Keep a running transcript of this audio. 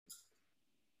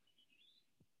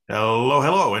Hello,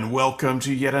 hello, and welcome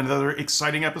to yet another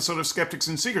exciting episode of Skeptics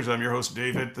and Seekers. I'm your host,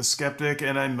 David the Skeptic,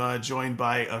 and I'm joined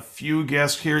by a few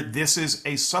guests here. This is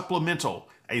a supplemental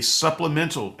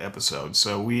episode.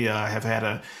 So we have had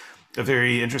a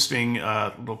very interesting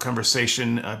little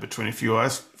conversation between a few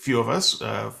of us.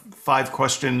 5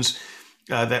 questions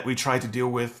that we tried to deal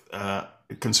with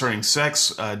concerning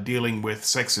sex, dealing with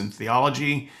sex and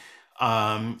theology.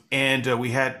 And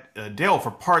we had Dale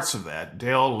for parts of that.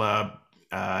 Dale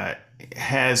uh,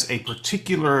 has a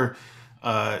particular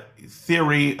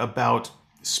theory about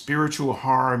spiritual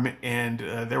harm, and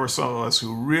there were some of us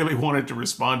who really wanted to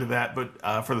respond to that,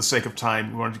 but for the sake of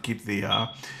time, we wanted to keep the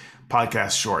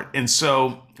podcast short. And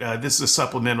so this is a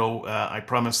supplemental. I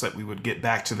promised that we would get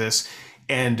back to this.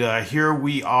 And here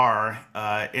we are.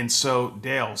 And so,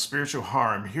 Dale, spiritual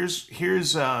harm. Here's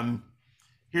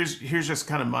just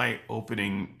kind of my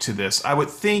opening to this. I would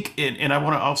think, and I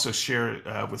want to also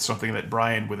share with something that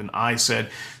Brian with an I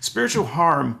said, spiritual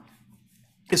harm,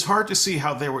 it's hard to see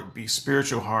how there would be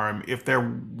spiritual harm if there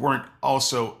weren't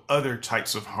also other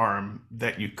types of harm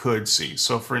that you could see.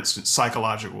 So, for instance,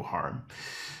 psychological harm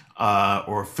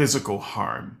or physical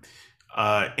harm.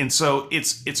 And so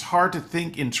it's hard to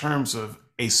think in terms of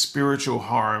a spiritual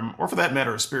harm, or for that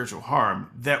matter, a spiritual harm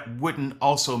that wouldn't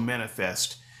also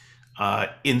manifest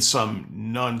in some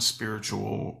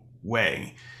non-spiritual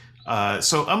way.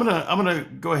 So I'm gonna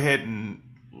go ahead and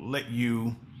let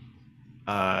you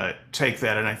take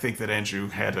that, and I think that Andrew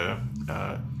had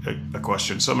a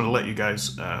question, so I'm gonna let you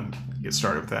guys get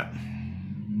started with that.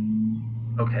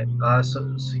 Okay.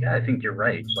 So yeah, I think you're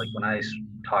right. Like when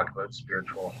talk about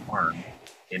spiritual harm,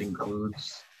 it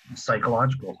includes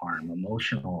psychological harm,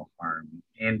 emotional harm,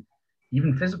 and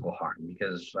even physical harm.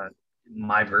 Because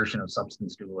my version of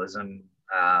substance dualism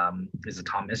is a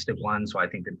Thomistic one, so I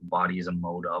think that the body is a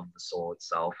mode of the soul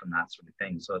itself, and that sort of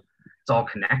thing. So it's all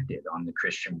connected on the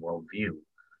Christian worldview.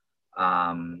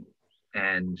 Um,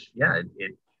 and yeah,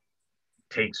 it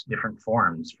takes different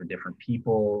forms for different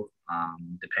people,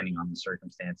 depending on the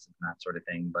circumstances and that sort of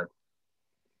thing. But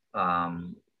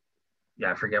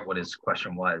yeah, I forget what his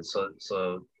question was.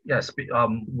 So yes,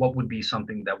 what would be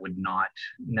something that would not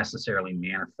necessarily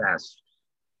manifest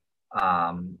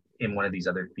in one of these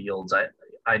other fields?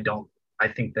 I don't. I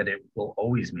think that it will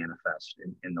always manifest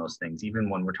in those things, even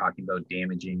when we're talking about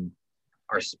damaging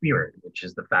our spirit, which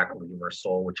is the faculty of our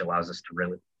soul, which allows us to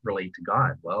really relate to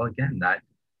God. Well, again, that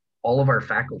all of our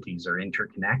faculties are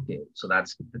interconnected. So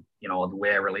that's, the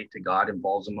way I relate to God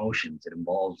involves emotions. It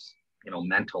involves,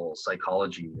 mental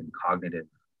psychology and cognitive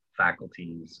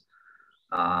faculties,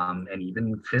 and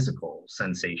even physical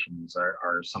sensations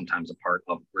are sometimes a part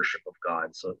of worship of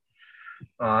God. So,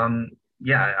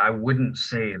 yeah, I wouldn't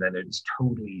say that it's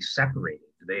totally separated.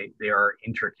 They are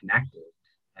interconnected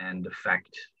and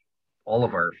affect all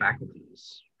of our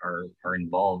faculties are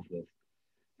involved with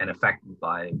and affected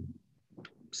by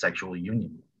sexual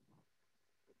union.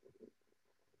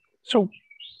 So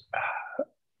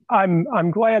I'm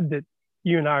glad that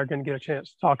you and I are going to get a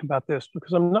chance to talk about this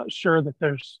because I'm not sure that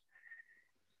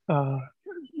uh,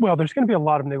 there's going to be a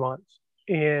lot of nuance,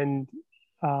 and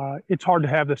it's hard to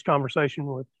have this conversation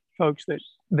with folks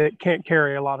that can't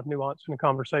carry a lot of nuance in a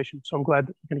conversation. So I'm glad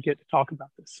that we're going to get to talk about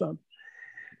this some.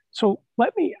 So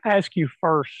let me ask you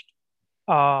first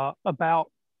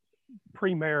about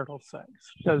premarital sex,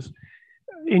 because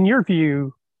in your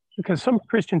view, because some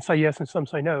Christians say yes and some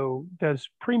say no, does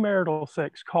premarital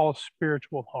sex cause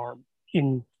spiritual harm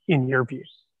in your view?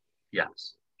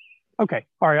 Yes. Okay,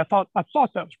 all right. I thought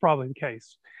that was probably the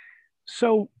case.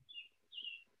 So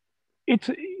it's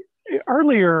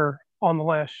earlier on the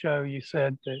last show you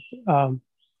said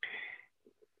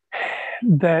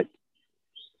that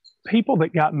people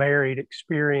that got married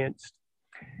experienced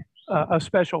a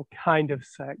special kind of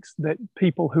sex that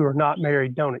people who are not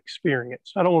married don't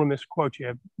experience. I don't want to misquote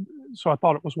you, so I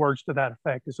thought it was words to that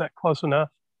effect. Is that close enough?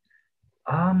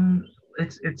 Um,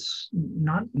 it's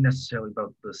not necessarily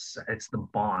about this. It's the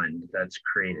bond that's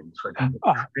created. So I think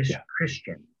that Yeah.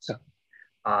 Christians Yeah.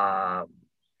 uh,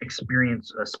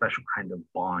 experience a special kind of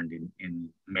bond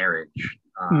in marriage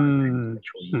and Mm,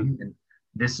 sexual mm. union. And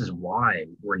this is why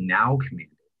we're now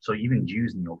commanded. So even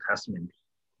Jews in the Old Testament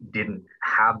didn't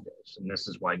have this, and this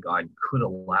is why God could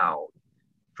allow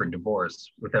for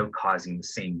divorce without causing the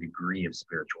same degree of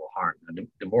spiritual harm. Now,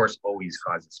 divorce always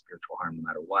causes spiritual harm no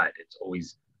matter what. It's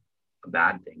always a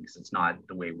bad thing because it's not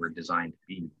the way we're designed to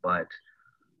be. But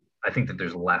I think that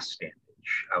there's less damage,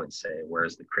 I would say,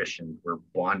 whereas the Christians were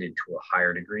bonded to a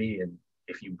higher degree. And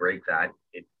if you break that,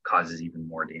 it causes even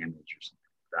more damage or something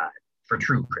like that for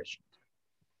true Christians.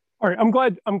 All right,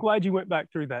 I'm glad you went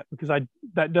back through that, because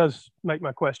that does make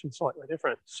my question slightly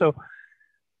different. So,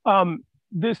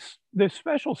 this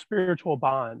special spiritual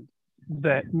bond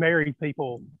that married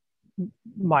people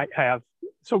might have.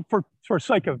 So, for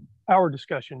sake of our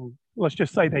discussion, let's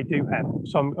just say they do have it.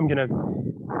 So, I'm going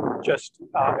to just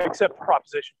accept the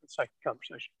proposition for the sake of the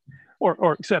conversation,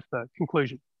 or accept the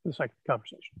conclusion for the sake of the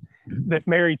conversation, that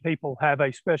married people have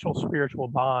a special spiritual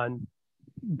bond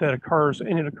that occurs,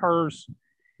 and it occurs.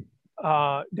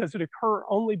 Does it occur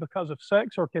only because of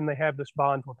sex, or can they have this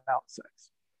bond without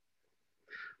sex?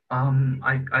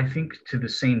 I think to the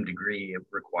same degree it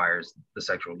requires the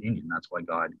sexual union. That's why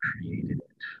God created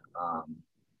it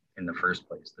in the first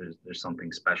place. There's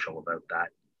something special about that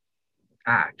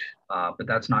act, but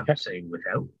that's not to say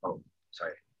without. Oh,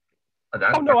 sorry.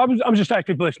 No, I'm just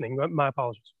actively listening. My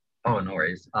apologies. Oh, no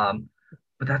worries.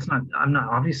 But that's not. I'm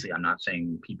not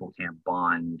saying people can't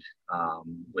bond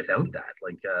without that.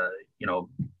 Like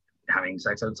having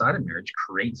sex outside of marriage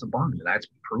creates a bond. That's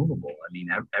provable. I mean,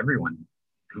 everyone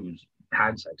who's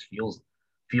had sex feels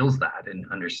that and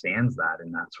understands that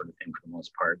and that sort of thing for the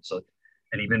most part. So,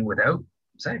 and even without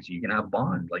sex, you can have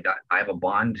bond. Like I have a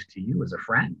bond to you as a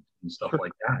friend and stuff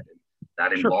like that. And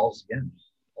that involves again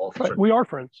all. Right. We are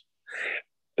friends.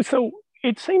 So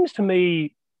it seems to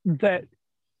me that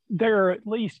there are at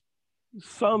least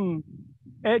some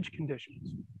edge conditions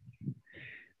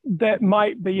that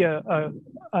might be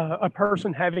a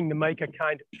person having to make a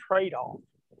kind of trade-off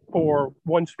for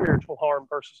one spiritual harm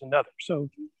versus another. So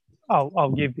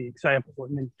I'll give the example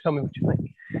and then tell me what you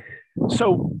think.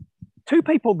 So two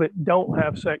people that don't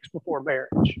have sex before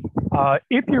marriage,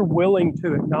 if you're willing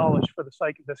to acknowledge for the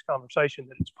sake of this conversation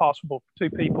that it's possible for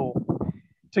two people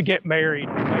to get married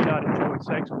and may not enjoy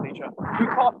sex with each other, who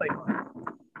thought they might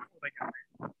before they got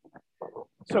married.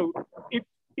 So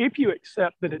if you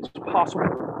accept that it's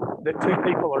possible that two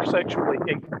people are sexually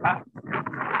incompatible,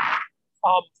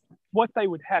 what they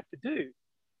would have to do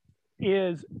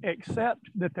is accept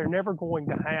that they're never going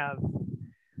to have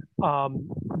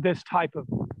this type of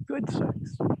good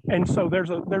sex. And so there's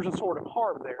a sort of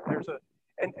harm there. There's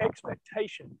an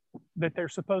expectation that they're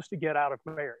supposed to get out of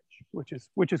marriage, which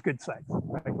is good sex,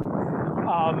 right?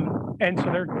 And so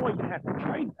they're going to have to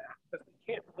trade that, because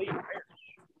they can't leave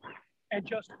marriage and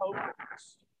just hope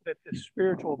that this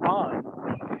spiritual bond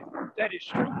that is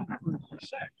strengthened through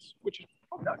sex, which is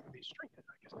probably not going to be strengthened,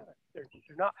 I guess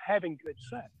they're not having good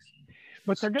sex,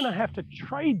 but they're going to have to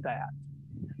trade that,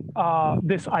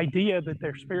 this idea that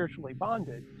they're spiritually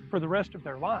bonded for the rest of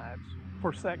their lives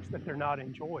for sex that they're not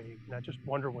enjoying. And I just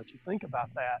wonder what you think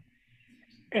about that.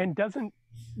 And doesn't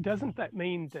that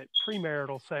mean that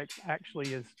premarital sex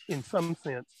actually is, in some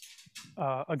sense,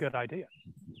 a good idea?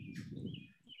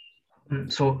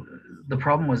 So the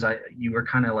problem was you were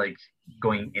kind of like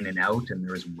going in and out, and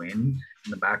there was wind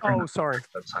in the background. Oh, sorry.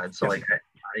 Outside. So I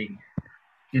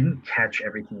didn't catch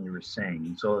everything you were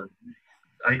saying. So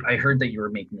I heard that you were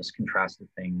making this contrasted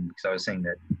thing, because I was saying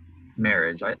that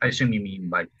marriage, I assume you mean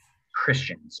like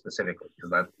Christians specifically,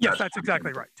 because that's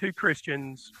exactly right. Two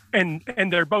Christians, and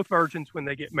they're both virgins when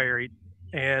they get married,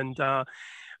 and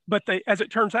but they, as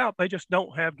it turns out, they just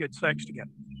don't have good sex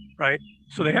together, right?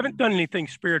 So they haven't done anything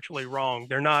spiritually wrong.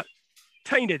 They're not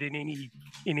tainted in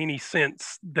any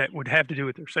sense that would have to do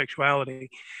with their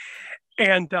sexuality,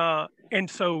 and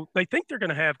so they think they're going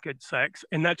to have good sex,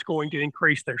 and that's going to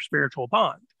increase their spiritual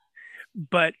bond.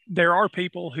 But there are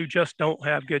people who just don't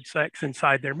have good sex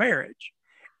inside their marriage.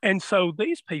 And so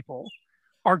these people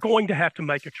are going to have to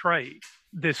make a trade,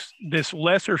 this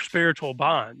lesser spiritual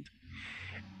bond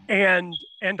and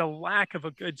a lack of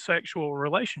a good sexual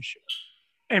relationship.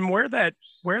 And where that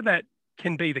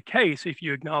can be the case, if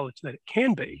you acknowledge that it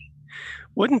can be,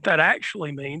 wouldn't that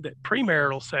actually mean that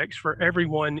premarital sex for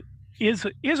everyone is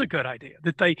a good idea,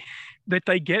 that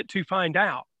they get to find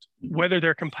out whether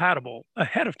they're compatible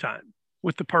ahead of time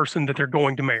with the person that they're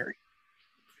going to marry?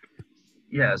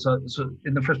 Yeah, so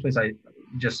in the first place,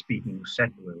 just speaking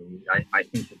secularly, I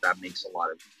think that makes a lot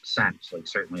of sense. Like,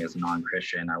 certainly as a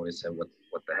non-Christian, I always say, what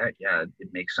the heck? Yeah,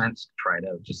 it makes sense to try it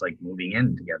out, just like moving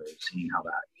in together, seeing how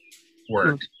that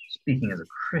works. Speaking as a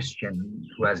Christian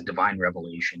who has divine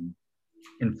revelation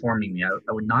informing me, I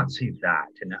would not say that.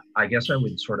 And I guess I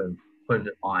would sort of put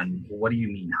it on, well, what do you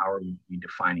mean? How are we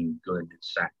defining good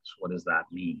sex? What does that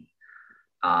mean?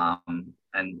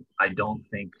 And I don't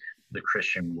think the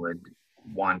Christian would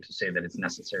want to say that it's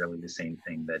necessarily the same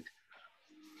thing that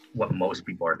what most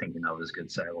people are thinking of as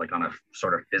good sex, like on a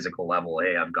sort of physical level.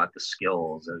 Hey, I've got the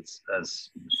skills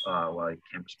as well, I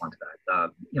can't respond to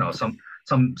that.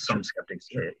 Some skeptics,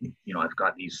 I've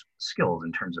got these skills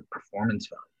in terms of performance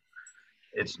value.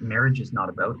 It's marriage is not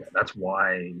about that. That's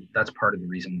part of the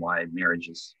reason why marriage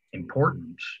is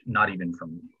important, not even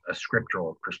from a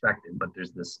scriptural perspective, but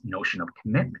there's this notion of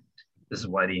commitment. This is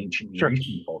why the ancient Near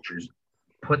Eastern cultures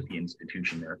put the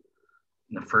institution there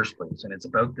in the first place. And it's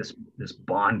about this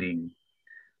bonding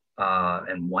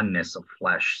and oneness of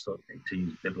flesh, so to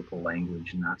use biblical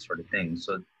language and that sort of thing.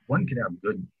 So one could,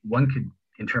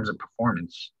 in terms of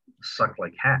performance, suck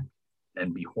like heck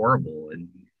and be horrible. And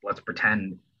let's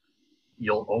pretend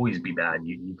you'll always be bad.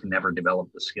 You can never develop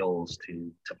the skills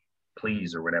to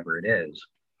please or whatever it is.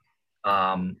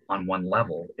 On one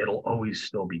level, it'll always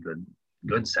still be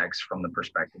good sex from the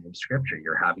perspective of scripture.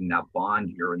 You're having that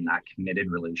bond, you're in that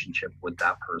committed relationship with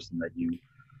that person that you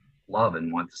love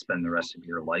and want to spend the rest of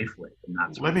your life with. And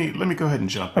that's let me go ahead and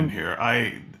jump in here.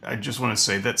 I just want to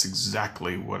say that's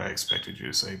exactly what I expected you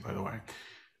to say, by the way.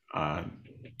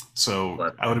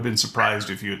 So I would have been surprised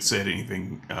if you had said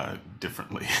anything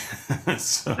differently.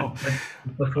 So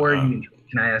before can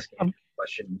I ask you a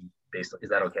question? Basically, is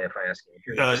that okay if I ask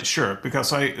you? Sure,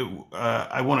 because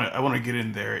I want to get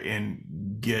in there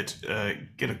and get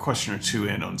a question or two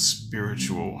in on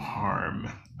spiritual harm.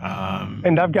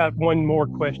 And I've got one more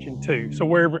question too. So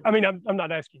I'm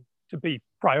not asking to be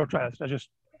prioritized. I just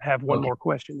have one more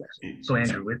question there. So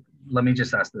Andrew, let me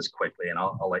just ask this quickly, and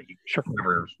I'll let you, sure,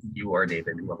 whoever you or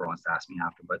David, whoever wants to ask me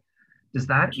after. But does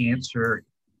that answer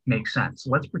make sense?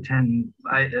 Let's pretend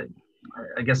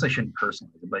I guess I shouldn't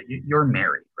personalize it, but you're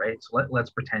married, right? So let's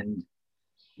pretend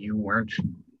you weren't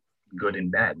good in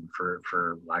bed,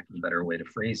 for lack of a better way to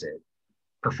phrase it,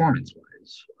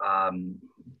 performance-wise.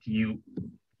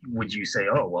 Would you say,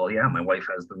 oh, well, yeah, my wife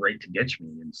has the right to ditch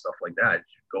me and stuff like that?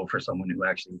 Go for someone who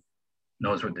actually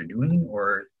knows what they're doing?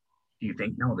 Or do you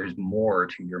think, no, there's more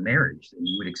to your marriage and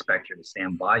you would expect her to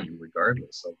stand by you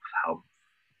regardless of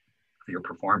your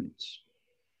performance?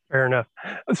 Fair enough.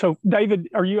 So, David,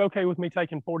 are you okay with me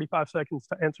taking 45 seconds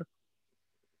to answer?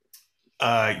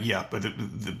 Yeah, but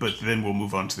then we'll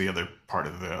move on to the other part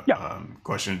of the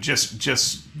question.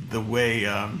 Just the way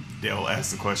Dale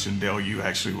asked the question, Dale, you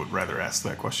actually would rather ask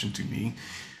that question to me.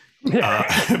 But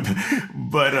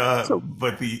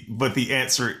the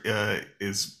answer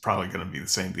is probably going to be the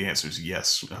same. The answer is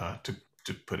yes,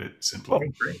 to put it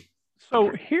simply. Well,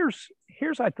 so here's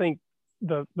I think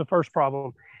the first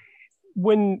problem.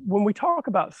 When we talk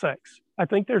about sex, I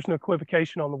think there's an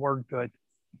equivocation on the word good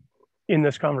in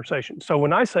this conversation. So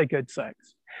when I say good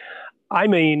sex, I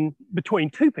mean between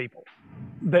two people,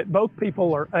 that both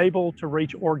people are able to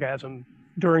reach orgasm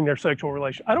during their sexual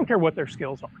relation. I don't care what their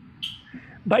skills are.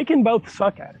 They can both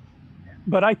suck at it.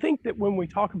 But I think that when we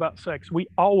talk about sex, we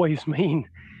always mean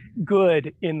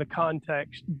good in the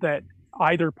context that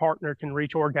either partner can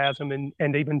reach orgasm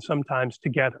and even sometimes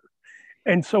together.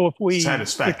 And so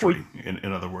satisfactory,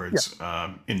 in other words,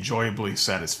 enjoyably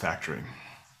satisfactory.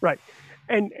 Right.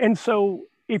 And so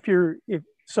if you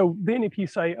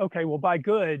say, okay, well, by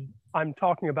good, I'm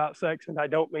talking about sex and I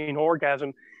don't mean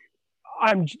orgasm,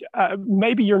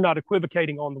 maybe you're not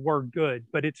equivocating on the word good,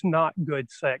 but it's not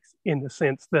good sex in the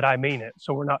sense that I mean it.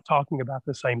 So we're not talking about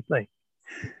the same thing.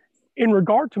 In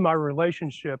regard to my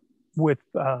relationship with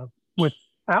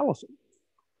Allison,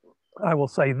 I will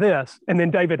say this, and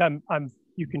then David,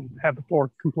 you can have the floor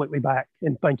completely back,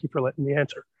 and thank you for letting me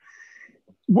answer.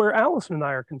 Where Allison and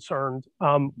I are concerned,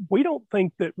 we don't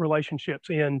think that relationships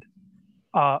end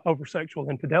over sexual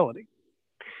infidelity.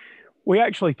 We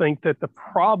actually think that the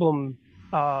problem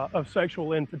of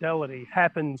sexual infidelity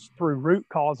happens through root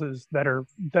causes that are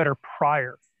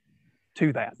prior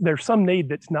to that. There's some need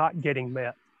that's not getting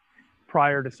met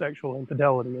prior to sexual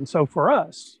infidelity, and so for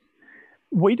us,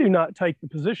 we do not take the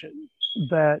position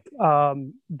that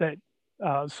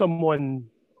someone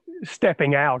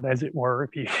stepping out, as it were,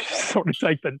 if you sort of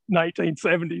take the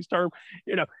 1970s term,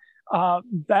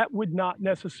 that would not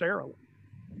necessarily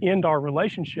end our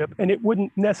relationship, and it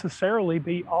wouldn't necessarily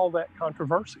be all that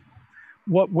controversial.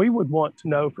 What we would want to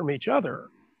know from each other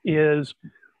is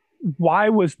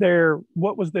what was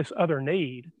this other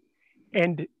need?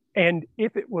 And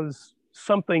if it was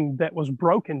something that was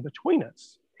broken between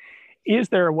us, is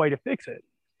there a way to fix it?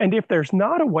 And if there's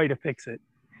not a way to fix it,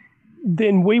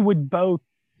 then we would both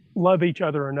love each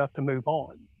other enough to move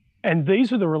on. And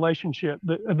these are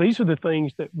these are the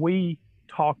things that we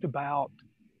talked about.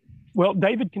 Well,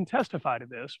 David can testify to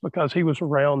this because he was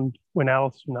around when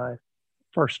Alice and I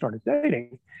first started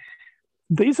dating.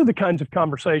 These are the kinds of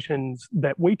conversations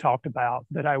that we talked about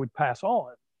that I would pass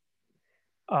on,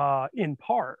 in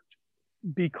part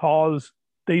because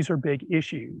these are big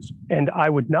issues, and I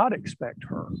would not expect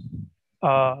her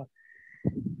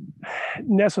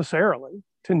necessarily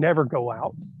to never go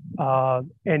out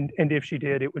And if she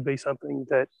did, it would be something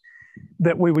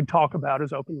that we would talk about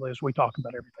as openly as we talk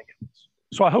about everything else.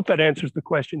 So I hope that answers the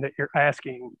question that you're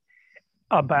asking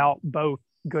about both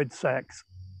good sex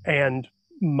and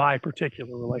my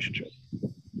particular relationship.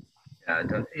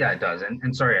 Yeah, it does.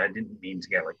 And sorry, I didn't mean to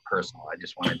get like personal. I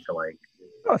just wanted to like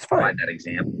That's provide fine. that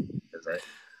example because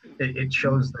it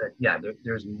shows that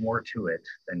there's more to it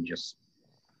than just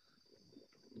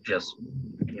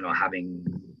having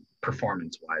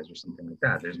performance wise or something like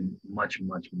that. There's much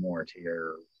more to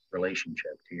your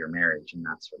relationship, to your marriage, and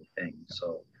that sort of thing.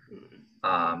 So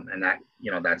and that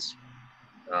that's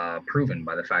proven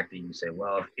by the fact that you say,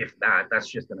 well, if that's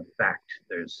just an effect,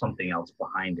 there's something else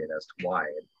behind it as to why.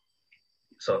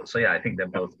 So yeah, I think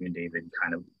that both you and David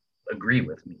kind of agree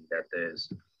with me that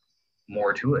there's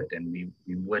more to it, and we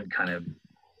would kind of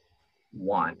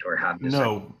want or have this.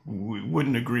 No, we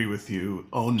wouldn't agree with you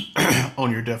on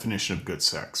on your definition of good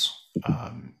sex.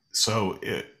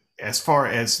 As far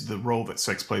as the role that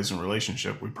sex plays in a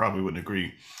relationship, we probably wouldn't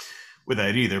agree with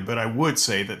that either. But I would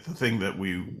say that the thing that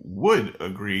we would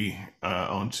agree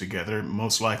on together,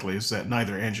 most likely, is that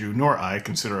neither Andrew nor I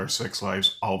consider our sex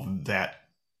lives all that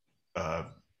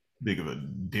big of a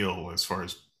deal as far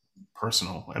as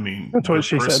personal. I mean, that's what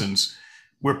she said.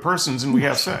 We're persons and we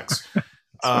have sex.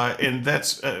 And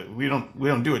that's we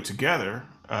don't do it together,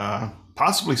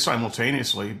 possibly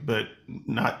simultaneously, but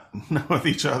not with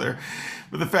each other.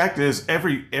 But the fact is,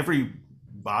 every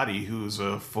body who's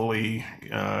a fully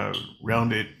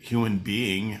rounded human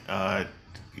being,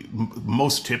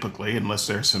 most typically, unless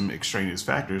there's some extraneous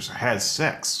factors, has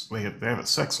sex. They have a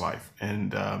sex life,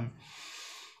 and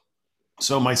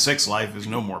so my sex life is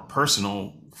no more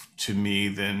personal to me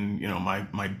than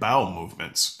my bowel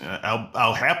movements.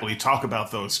 I'll happily talk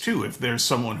about those too if there's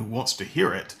someone who wants to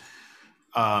hear it,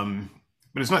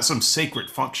 but it's not some sacred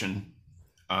function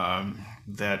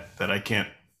that I can't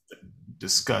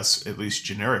discuss, at least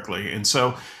generically. And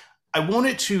so I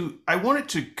wanted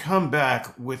to come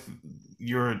back with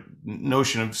your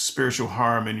notion of spiritual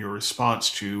harm and your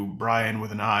response to Brian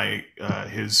with an I,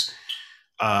 his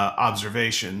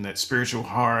observation that spiritual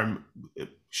harm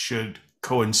should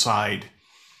coincide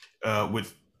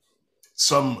with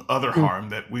some other harm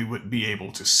that we would be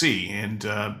able to see. And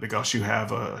because you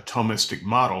have a Thomistic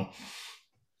model,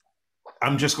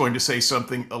 I'm just going to say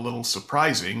something a little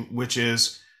surprising, which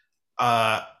is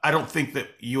I don't think that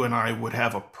you and I would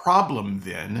have a problem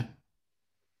then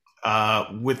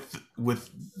with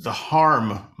the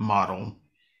harm model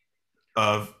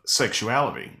of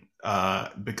sexuality.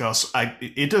 Because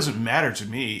it doesn't matter to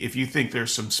me if you think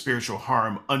there's some spiritual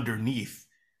harm underneath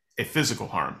a physical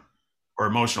harm or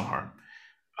emotional harm.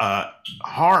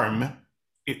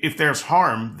 If there's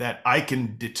harm that I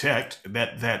can detect,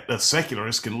 that a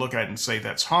secularist can look at and say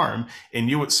that's harm, and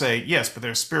you would say, yes, but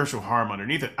there's spiritual harm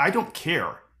underneath it. I don't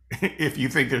care if you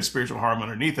think there's spiritual harm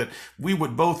underneath it. We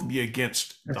would both be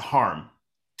against the harm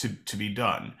to be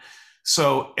done.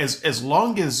 So as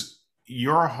long as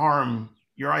your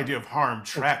idea of harm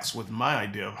tracks with my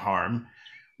idea of harm,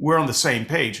 we're on the same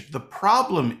page. The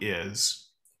problem is,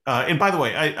 and by the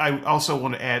way, I also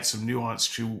want to add some nuance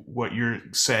to what you're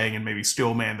saying and maybe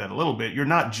stillman that a little bit. You're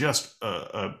not just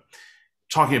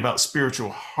talking about spiritual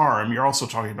harm, you're also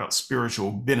talking about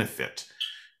spiritual benefit.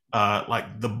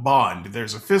 Like the bond,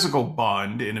 there's a physical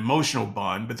bond, an emotional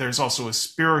bond, but there's also a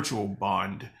spiritual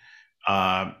bond,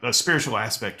 a spiritual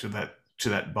aspect to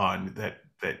that bond that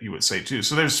you would say too.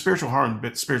 So there's spiritual harm,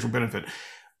 but spiritual benefit.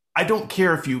 I don't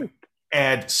care if you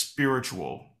add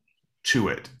spiritual to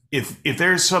it. If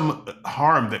there's some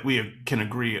harm that we can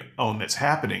agree on that's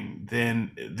happening,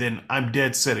 then I'm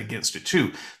dead set against it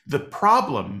too. The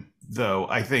problem, though,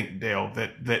 I think, Dale,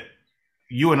 that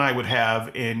you and I would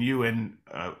have, and you and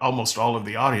almost all of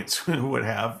the audience would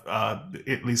have,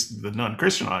 at least the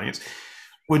non-Christian audience,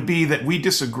 would be that we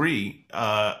disagree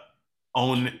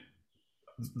on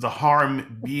the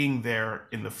harm being there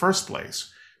in the first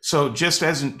place. So just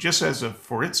as a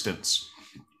for instance,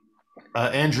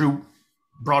 Andrew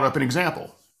brought up an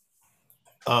example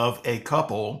of a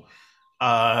couple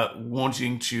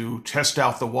wanting to test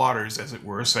out the waters, as it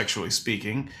were, sexually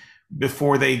speaking,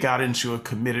 before they got into a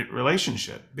committed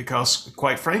relationship. Because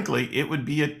quite frankly, it would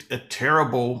be a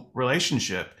terrible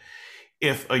relationship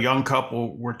if a young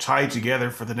couple were tied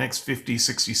together for the next 50,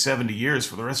 60, 70 years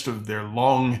for the rest of their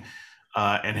long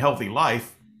and healthy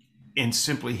life and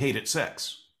simply hated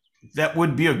sex. That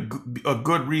would be a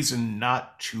good reason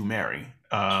not to marry.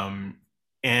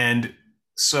 And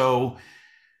so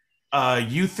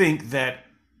you think that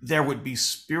there would be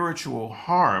spiritual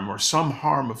harm or some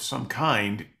harm of some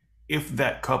kind if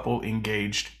that couple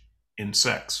engaged in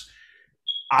sex.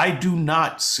 I do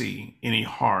not see any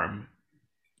harm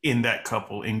in that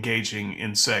couple engaging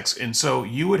in sex. And so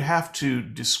you would have to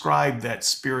describe that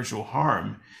spiritual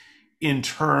harm in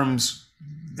terms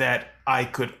that I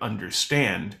could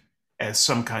understand as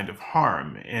some kind of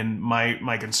harm. And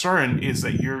my concern is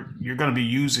that you're going to be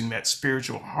using that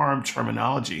spiritual harm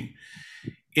terminology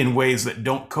in ways that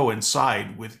don't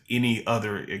coincide with any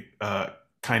other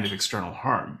kind of external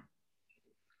harm.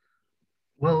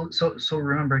 Well, so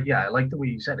remember, yeah, I like the way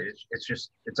you said it.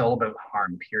 It's all about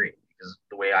harm, period. Because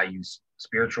the way I use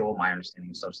spiritual, my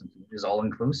understanding of substance is all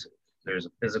inclusive. There's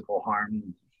a physical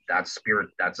harm, that's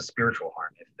a spiritual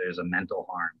harm. If there's a mental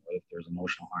harm, or if there's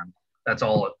emotional harm, that's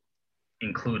all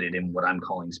included in what I'm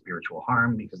calling spiritual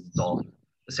harm because it's all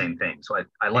the same thing. So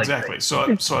I like exactly.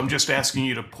 that. So I'm just asking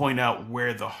you to point out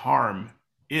where the harm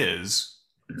is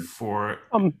for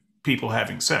people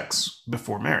having sex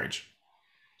before marriage.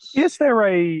 Is there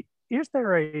a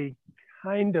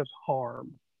kind of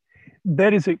harm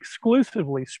that is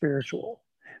exclusively spiritual,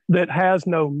 that has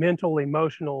no mental,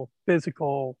 emotional,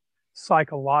 physical,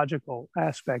 psychological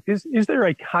aspect? Is there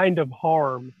a kind of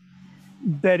harm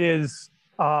that is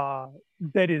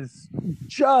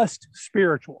just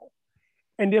spiritual?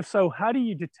 And if so, how do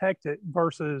you detect it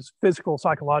versus physical,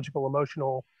 psychological,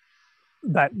 emotional,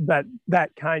 that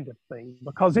kind of thing?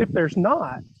 Because if there's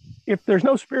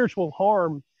no spiritual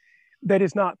harm that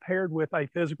is not paired with a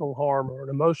physical harm or an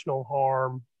emotional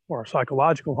harm or a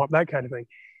psychological harm, that kind of thing,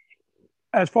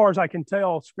 as far as I can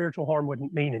tell, spiritual harm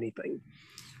wouldn't mean anything.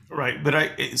 Right, but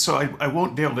I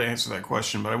won't be able to answer that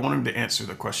question, but I want him to answer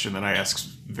the question that I asked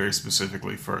very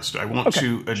specifically first. I want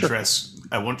to address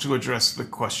the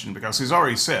question because he's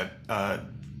already said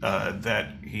that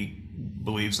he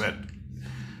believes that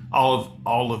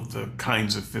all of the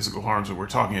kinds of physical harms that we're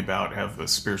talking about have a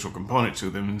spiritual component to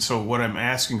them. And so what I'm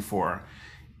asking for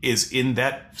is, in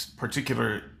that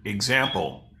particular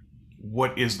example,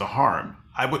 what is the harm?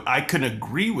 I can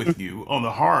agree with you on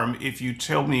the harm if you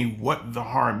tell me what the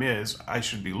harm is I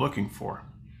should be looking for.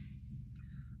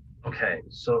 Okay,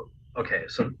 so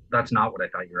that's not what I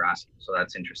thought you were asking. So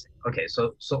that's interesting. Okay,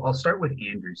 so I'll start with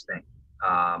Andrew's thing.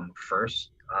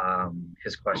 First,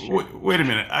 his question. Wait a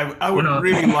minute. I would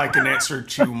really like an answer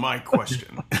to my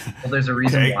question. Well, there's a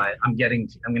reason why I'm going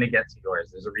to get to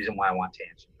yours. There's a reason why I want to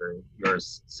answer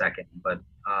yours second. But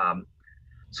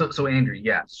so Andrew,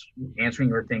 yes, answering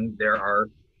your thing, there are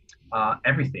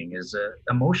everything is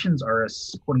emotions are a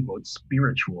quote unquote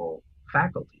spiritual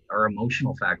faculty. Our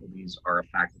emotional faculties are a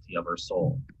faculty of our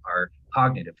soul. Our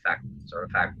cognitive faculties are a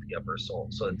faculty of our soul.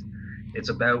 So it's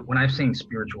about, when I'm saying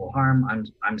spiritual harm,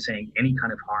 I'm saying any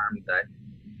kind of harm that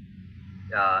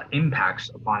impacts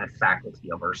upon a faculty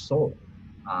of our soul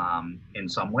in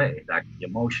some way. That could be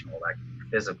emotional, that could be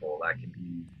physical, that could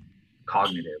be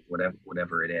cognitive,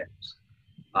 whatever it is.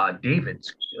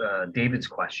 David's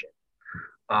question.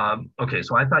 Okay,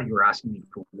 so I thought you were asking me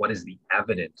for what is the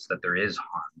evidence that there is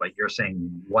harm, but you're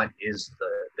saying what is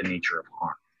the nature of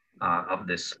harm, of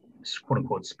this quote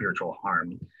unquote spiritual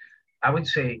harm. I would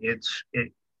say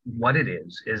what it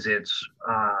is it's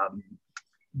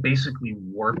basically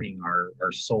warping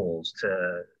our souls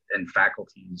and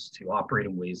faculties to operate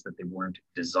in ways that they weren't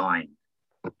designed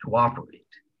to operate.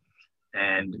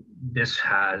 And this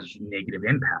has negative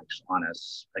impacts on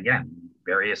us, again,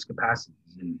 various capacities,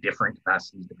 in different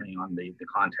capacities, depending on the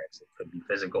context. It could be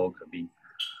physical, could be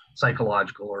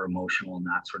psychological or emotional and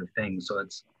that sort of thing. So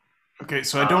it's okay.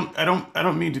 So I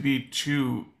don't mean to be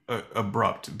too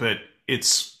abrupt, but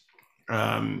it's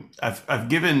I've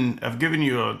given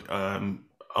you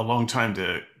a long time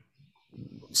to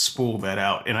spool that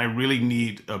out, and I really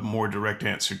need a more direct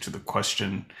answer to the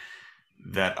question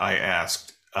that I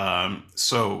asked.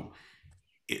 So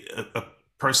a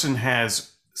person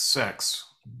has sex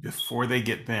before they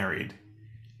get married.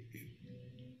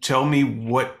 Tell me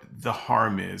what the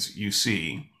harm is you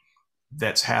see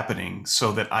that's happening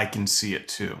so that I can see it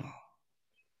too.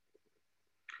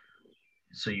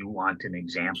 So you want an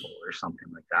example or something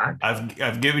like that?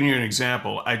 I've given you an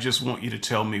example. I just want you to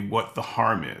tell me what the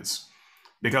harm is.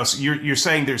 Because you're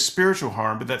saying there's spiritual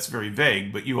harm, but that's very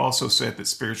vague. But you also said that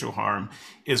spiritual harm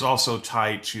is also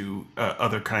tied to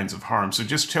other kinds of harm. So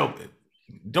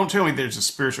don't tell me there's a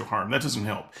spiritual harm. That doesn't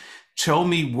help. Tell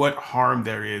me what harm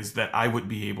there is that I would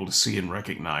be able to see and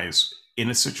recognize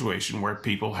in a situation where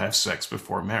people have sex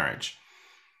before marriage.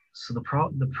 So the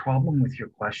problem with your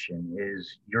question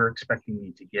is you're expecting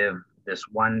me to give this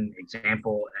one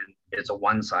example and it's a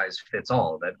one size fits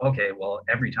all. That, okay, well,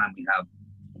 every time we have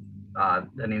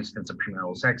an instance of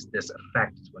premarital sex, this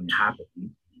effect is going to happen.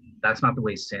 That's not the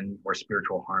way sin or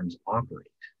spiritual harms operate.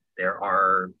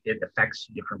 It affects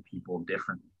different people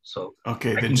differently. So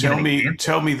Okay, I then can give an example.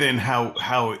 tell me then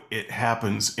how it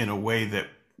happens in a way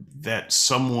that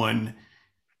someone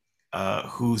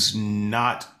who's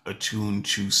not attuned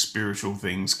to spiritual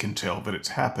things can tell that it's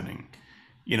happening.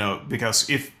 You know, because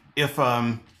if you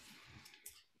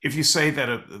say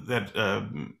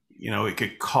that you know, it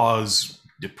could cause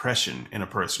depression in a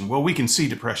person, well, we can see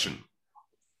depression.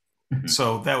 Mhm.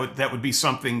 So that would be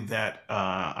something that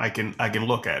I can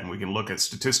look at, and we can look at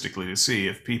statistically to see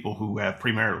if people who have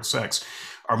premarital sex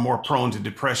are more prone to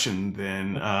depression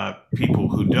than people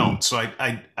who don't. So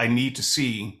I need to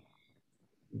see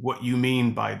what you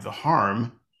mean by the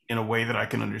harm in a way that I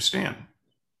can understand.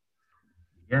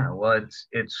 Yeah, well,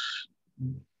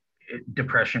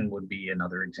 depression would be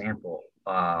another example.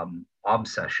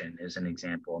 Obsession is an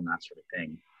example, and that sort of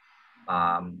thing.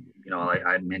 You know,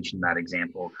 I mentioned that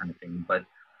example kind of thing, but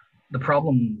the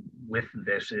problem with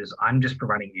this is I'm just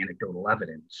providing anecdotal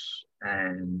evidence,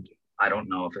 and I don't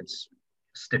know if it's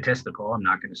statistical. I'm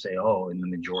not going to say, oh, in the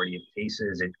majority of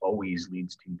cases, it always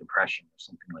leads to depression or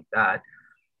something like that.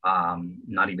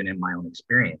 Not even in my own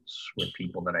experience with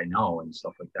people that I know and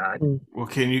stuff like that. Well,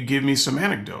 can you give me some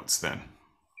anecdotes then?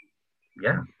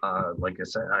 Yeah, like I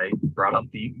said, I brought up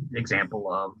the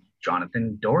example of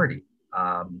Jonathan Doherty.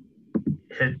 Um,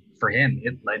 for him,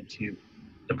 it led to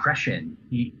depression.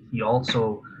 He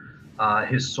also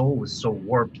his soul was so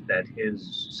warped that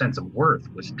his sense of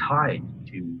worth was tied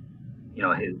to, you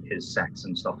know, his sex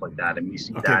and stuff like that. And we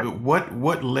see Okay, that. but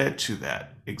what led to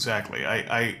that exactly?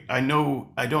 I know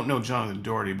I don't know Jonathan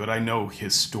Doherty, but I know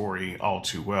his story all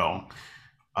too well,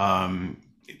 um,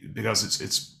 because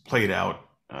it's played out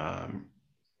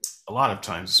a lot of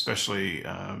times, especially.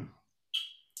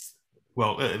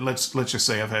 Well, let's just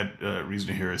say I've had reason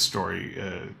to hear his story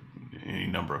any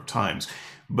number of times,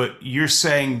 but you're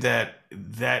saying that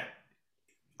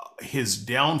his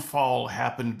downfall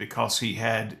happened because he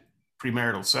had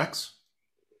premarital sex?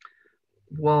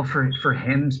 Well, for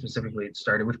him specifically, it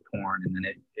started with porn, and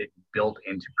then it built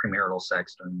into premarital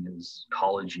sex during his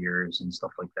college years and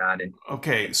stuff like that, and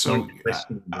Okay, really so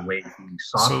twisting the way he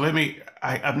saw so let people. me.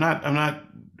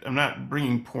 I'm not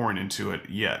bringing porn into it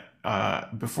yet.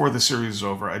 Before the series is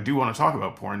over, I do want to talk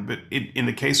about porn, but in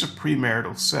the case of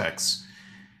premarital sex,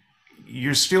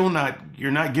 you're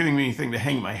not giving me anything to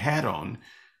hang my hat on.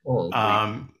 Well,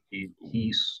 Um,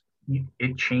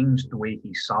 it changed the way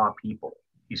he saw people.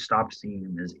 He stopped seeing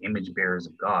them as image bearers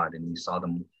of God, and he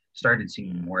started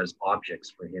seeing them more as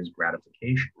objects for his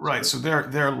gratification. right. So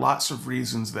there are lots of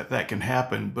reasons that can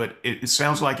happen, but it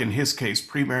sounds like in his case,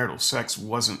 premarital sex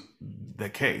wasn't the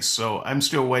case. So I'm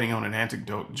still waiting on an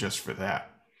antidote just for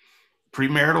that.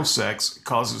 Premarital sex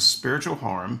causes spiritual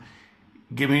harm.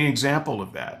 Give me an example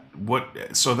of that.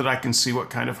 What so that I can see what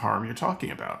kind of harm you're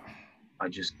talking about. I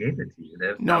just gave it to you.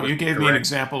 That No, was you gave me an direct.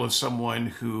 example of someone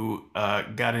who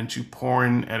got into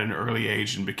porn at an early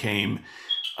age and became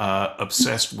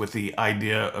obsessed with the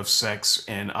idea of sex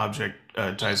and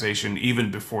objectization even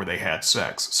before they had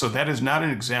sex. So that is not an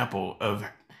example of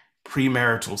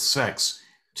premarital sex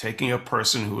taking a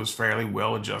person who is fairly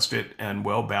well adjusted and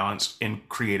well balanced and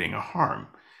creating a harm.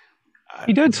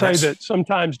 He did say That's that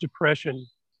sometimes depression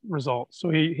results. So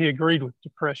he agreed with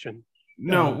depression,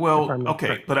 no, if I well, remember okay,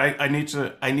 correctly. but I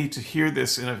need to hear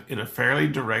this in a fairly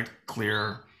direct,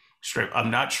 clear, straight.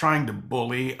 I'm not trying to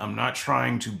bully. I'm not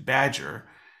trying to badger.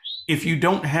 If you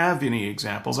don't have any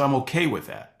examples, I'm okay with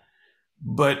that.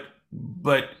 But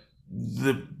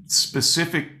the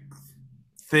specific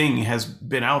thing has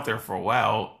been out there for a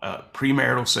while,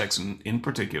 premarital sex in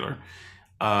particular,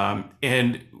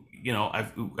 and you know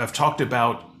I've talked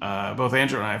about both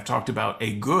Andrew and I have talked about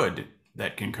a good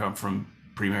that can come from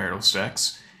premarital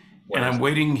sex, and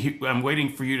What is it? I'm waiting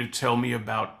for you to tell me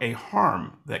about a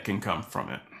harm that can come from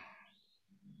it.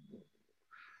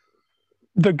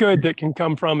 The good that can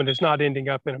come from it is not ending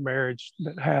up in a marriage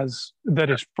that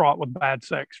is fraught with bad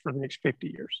sex for the next 50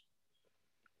 years.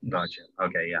 Gotcha.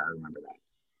 Okay, yeah, I remember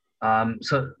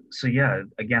that. So yeah,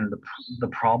 again, the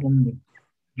problem with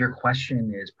your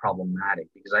question is problematic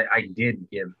because I did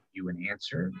give you an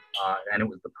answer, and it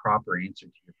was the proper answer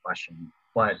to your question.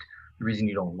 But the reason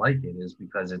you don't like it is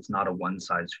because it's not a one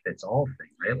size fits all thing,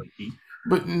 right? Like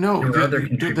But no, there are other the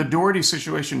contributors. Doherty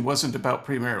situation wasn't about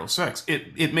premarital sex.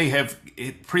 It may have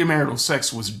premarital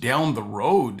sex was down the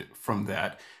road from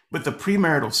that, but the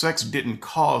premarital sex didn't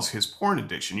cause his porn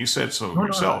addiction. You said so No, no, no,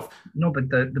 yourself. no. But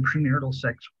the premarital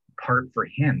sex part for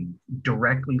him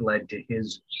directly led to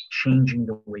his changing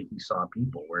the way he saw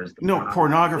people, whereas the No, pornography.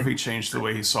 pornography changed the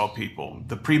way he saw people.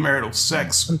 The premarital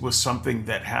sex was something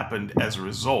that happened as a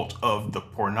result of the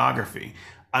pornography.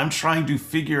 I'm trying to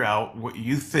figure out what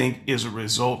you think is a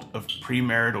result of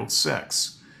premarital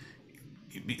sex.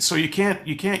 So you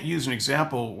can't use an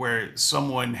example where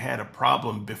someone had a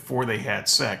problem before they had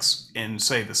sex and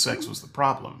say the sex was the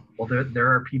problem. Well, there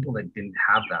are people that didn't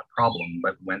have that problem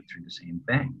but went through the same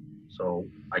thing. So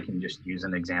I can just use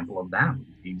an example of them.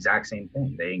 The exact same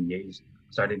thing. They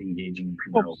started engaging in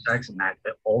premarital sex, and that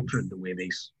altered the way they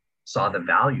saw the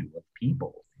value of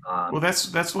people. Well,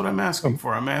 that's what I'm asking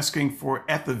for. I'm asking for,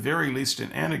 at the very least,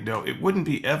 an anecdote. It wouldn't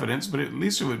be evidence, but at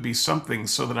least it would be something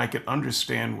so that I could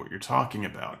understand what you're talking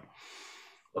about.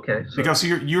 Okay. So, Because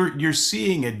you're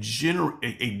seeing a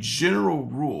general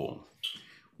rule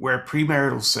where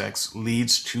premarital sex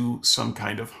leads to some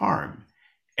kind of harm.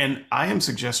 And I am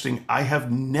suggesting I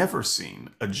have never seen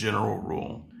a general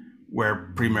rule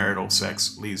where premarital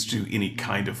sex leads to any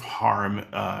kind of harm.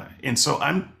 And so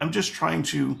I'm just trying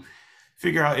to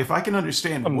figure out if I can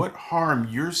understand what harm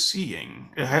you're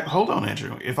seeing. Hold on,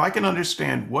 Andrew. If I can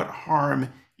understand what harm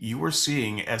you are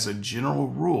seeing as a general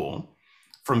rule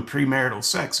from premarital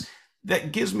sex,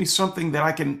 that gives me something that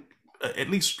I can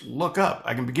at least look up.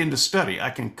 I can begin to study.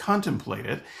 I can contemplate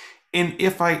it. And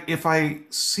if I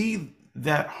see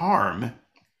that harm,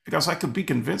 because I could be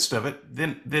convinced of it,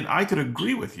 then I could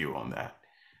agree with you on that.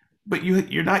 But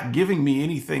you're not giving me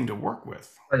anything to work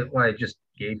with. well, I just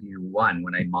gave you one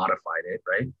when I modified it,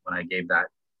 right? When I gave that,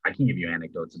 I can give you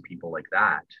anecdotes of people like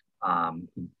that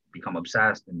who become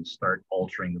obsessed and start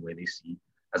altering the way they see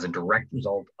as a direct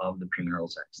result of the premarital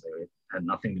sex. They had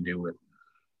nothing to do with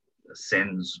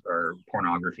sins or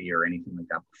pornography or anything like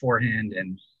that beforehand,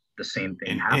 and the same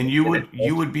thing happened. And you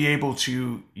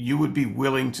would be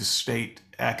willing to state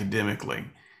academically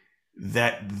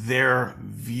that their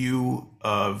view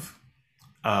of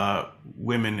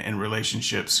women and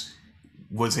relationships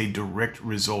was a direct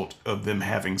result of them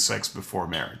having sex before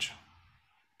marriage.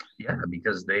 Yeah,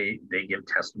 because they give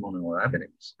testimonial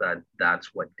evidence that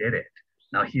that's what did it.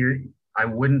 Now here, I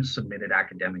wouldn't submit it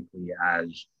academically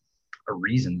as a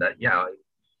reason that, yeah,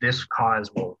 this cause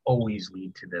will always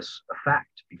lead to this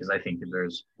effect, because I think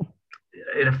that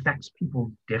it affects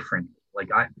people differently. Like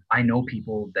I know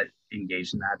people that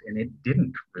engaged in that and it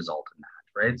didn't result in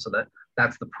that, right? So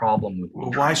that's the problem with.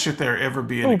 Well, why should there ever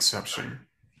be an exception?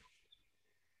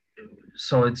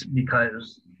 So it's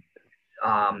because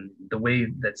the way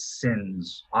that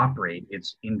sins operate,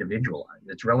 it's individualized.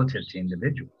 It's relative to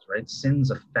individuals, right?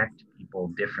 Sins affect people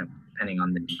differently depending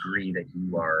on the degree that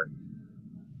you are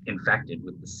infected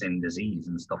with the sin disease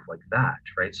and stuff like that,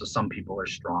 right? So some people are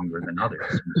stronger than others.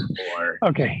 Some people are.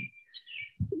 Okay,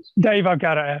 Dave, I've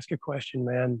got to ask a question,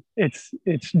 man. It's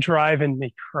driving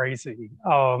me crazy.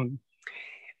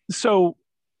 So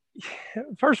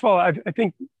first of all, I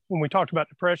think when we talked about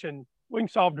depression, we can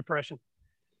solve depression.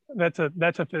 That's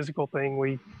a physical thing.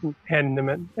 We hand them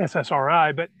an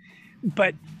SSRI,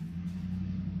 but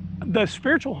the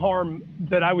spiritual harm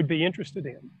that I would be interested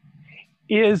in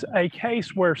is a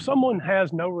case where someone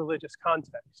has no religious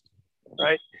context,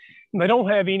 right? And they don't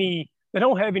have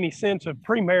any sense of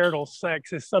premarital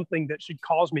sex as something that should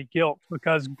cause me guilt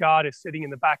because God is sitting in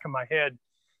the back of my head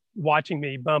watching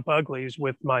me bump uglies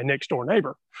with my next door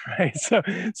neighbor, right?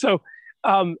 So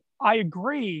I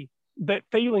agree that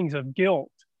feelings of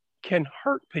guilt can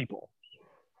hurt people,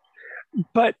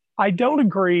 but I don't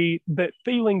agree that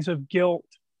feelings of guilt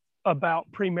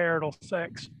about premarital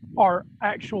sex are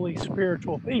actually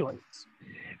spiritual feelings.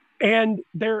 And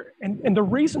the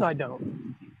reason I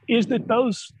don't is that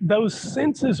those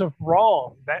senses of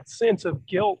wrong, that sense of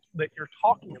guilt that you're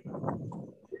talking about,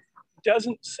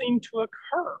 doesn't seem to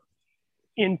occur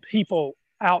in people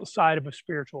outside of a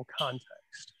spiritual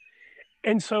context.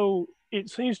 And so it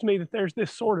seems to me that there's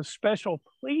this sort of special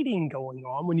pleading going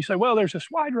on when you say, well, there's this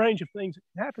wide range of things that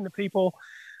can happen to people.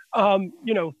 So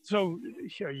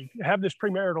you have this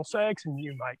premarital sex and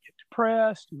you might get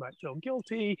depressed, you might feel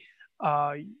guilty,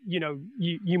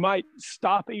 you might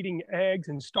stop eating eggs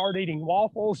and start eating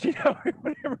waffles,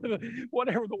 whatever the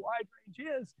wide range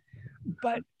is.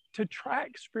 But to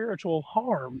track spiritual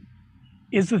harm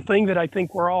is the thing that I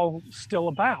think we're all still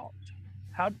about.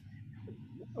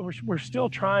 We're still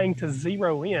trying to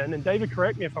zero in, and David,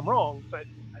 correct me if I'm wrong, but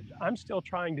I'm still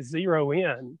trying to zero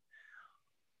in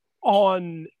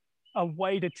on a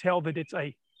way to tell that it's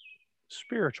a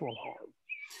spiritual harm.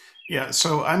 Yeah,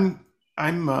 so I'm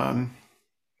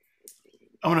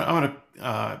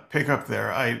gonna pick up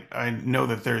there. I know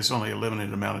that there's only a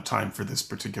limited amount of time for this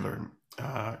particular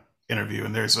interview,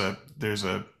 and there's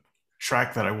a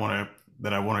track that I want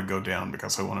to go down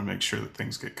because I want to make sure that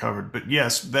things get covered. But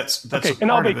yes, that's okay. And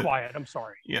I'll be quiet. I'm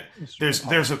sorry. Yeah,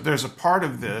 there's a part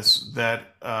of this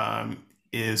that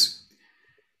is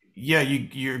Yeah,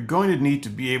 you're going to need to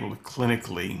be able to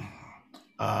clinically,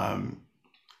 um,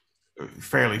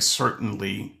 fairly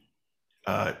certainly,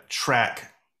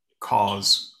 track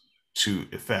cause to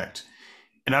effect.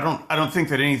 And I don't think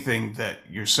that anything that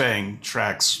you're saying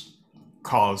tracks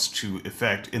cause to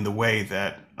effect in the way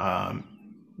that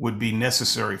would be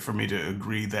necessary for me to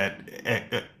agree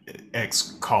that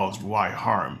X caused Y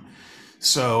harm.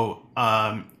 So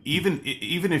even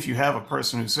if you have a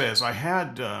person who says I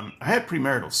had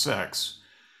premarital sex,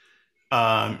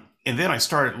 and then I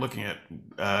started looking at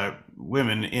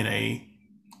women in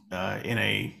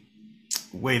a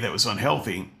way that was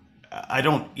unhealthy, I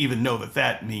don't even know that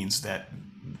that means that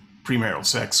premarital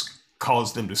sex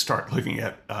caused them to start looking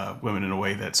at women in a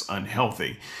way that's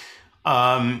unhealthy.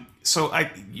 So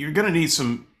you're going to need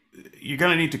some, you're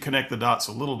going to need to connect the dots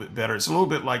a little bit better. It's a little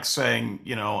bit like saying,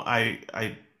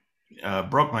 I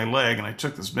broke my leg and I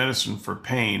took this medicine for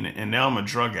pain, and now I'm a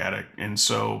drug addict, and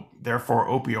so therefore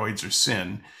opioids are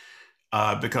sin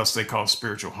because they cause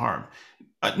spiritual harm.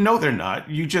 No, they're not.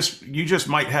 You just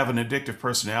might have an addictive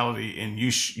personality, and you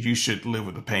should live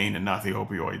with the pain and not the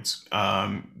opioids.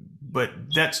 But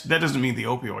that doesn't mean the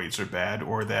opioids are bad,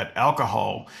 or that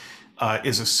alcohol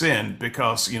is a sin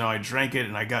because I drank it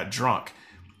and I got drunk.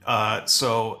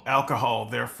 So alcohol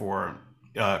therefore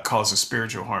causes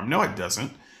spiritual harm. No, it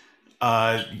doesn't.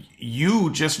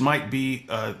 You just might be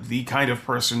the kind of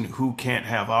person who can't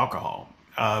have alcohol,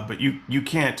 but you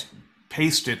can't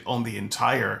paste it on the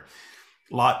entire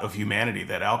lot of humanity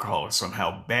that alcohol is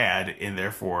somehow bad and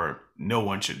therefore no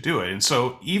one should do it. And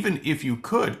so even if you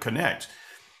could connect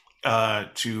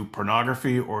to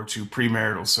pornography or to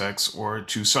premarital sex or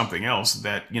to something else,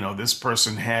 that this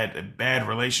person had bad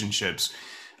relationships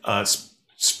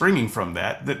springing from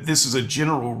that this is a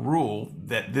general rule,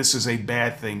 that this is a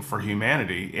bad thing for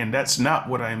humanity, and that's not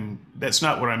what I'm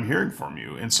hearing from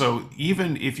you. And so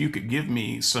even if you could give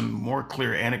me some more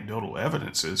clear anecdotal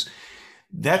evidences,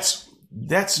 that's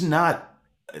not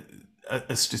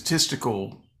a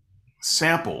statistical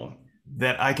sample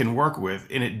that I can work with,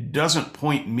 and it doesn't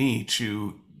point me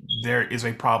to there is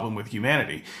a problem with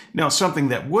humanity. Now, something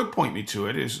that would point me to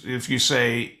it is if you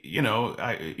say,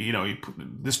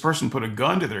 this person put a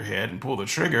gun to their head and pulled the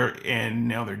trigger, and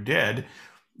now they're dead,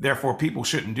 therefore people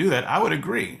shouldn't do that. I would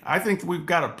agree. I think we've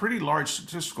got a pretty large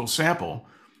statistical sample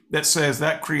that says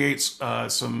that creates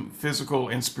some physical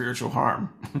and spiritual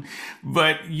harm.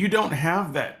 But you don't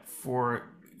have that for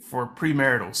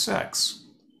premarital sex.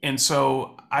 And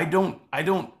so I don't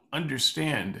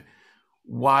understand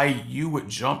why you would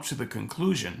jump to the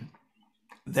conclusion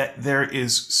that there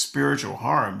is spiritual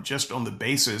harm just on the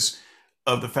basis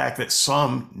of the fact that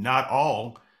some, not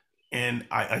all, and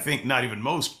I think not even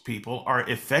most people, are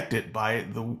affected by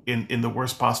in the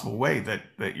worst possible way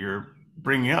that you're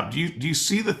bringing up. Do you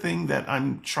see the thing that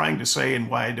I'm trying to say and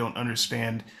why I don't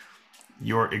understand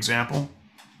your example?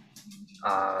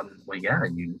 Well, yeah, I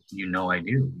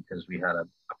do, because we had a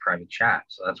private chat,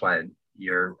 so that's why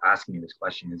you're asking me this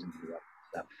question. Isn't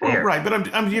that fair? Well, right, but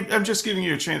I'm just giving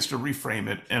you a chance to reframe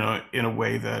it in a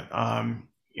way that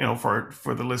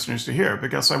for the listeners to hear,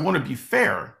 because I want to be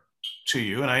fair to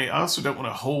you, and I also don't want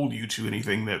to hold you to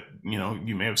anything that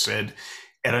you may have said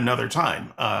at another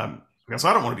time, because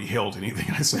I don't want to be held to anything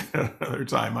I said at another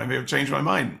time. I may have changed my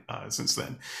mind since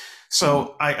then.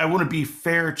 So I want to be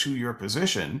fair to your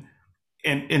position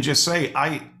and just say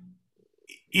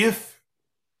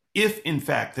if in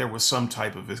fact there was some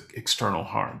type of external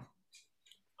harm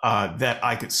that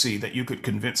I could see, that you could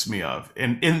convince me of,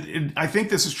 and I think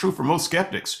this is true for most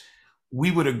skeptics,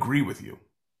 we would agree with you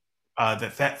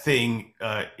that thing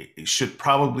should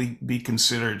probably be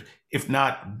considered, if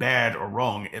not bad or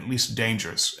wrong, at least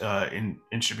dangerous, and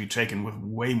should be taken with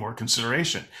way more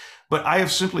consideration. But I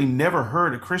have simply never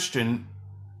heard a Christian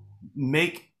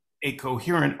make a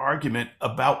coherent argument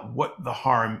about what the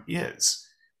harm is.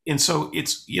 And so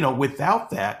it's,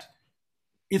 without that,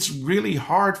 it's really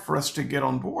hard for us to get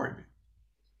on board.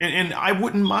 And I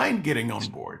wouldn't mind getting on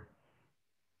board.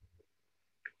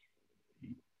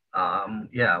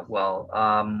 Yeah, well,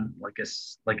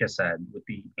 like I said, with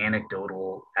the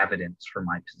anecdotal evidence for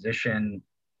my position,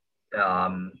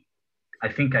 I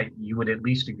think you would at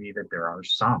least agree that there are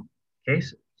some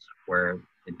cases where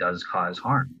it does cause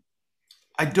harm.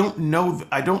 I don't know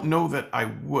that I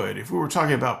would. If we were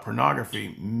talking about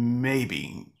pornography,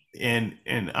 maybe, and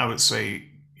I would say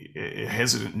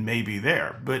hesitant maybe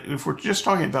there. But if we're just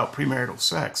talking about premarital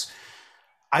sex,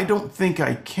 I don't think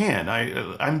I can.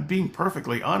 I'm being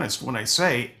perfectly honest when I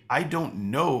say I don't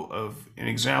know of an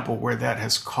example where that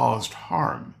has caused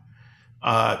harm,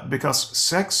 because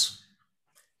sex,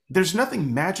 there's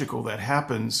nothing magical that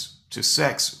happens to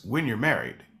sex when you're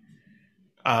married.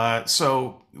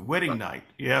 So wedding night,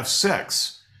 you have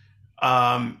sex.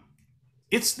 Um,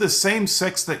 it's the same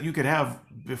sex that you could have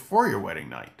before your wedding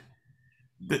night.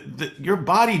 Your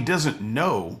body doesn't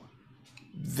know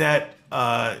that,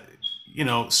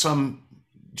 some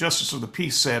justice of the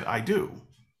peace said, I do.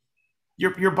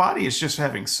 Your body is just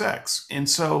having sex. And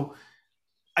so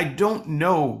I don't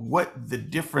know what the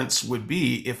difference would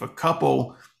be if a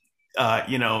couple,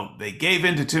 they gave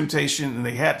into temptation and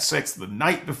they had sex the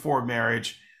night before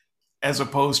marriage, as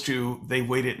opposed to they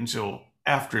waited until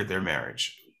after their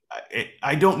marriage.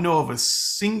 I don't know of a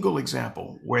single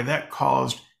example where that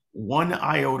caused one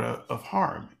iota of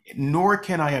harm, nor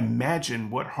can I imagine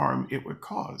what harm it would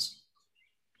cause.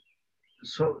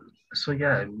 So, so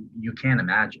yeah, you can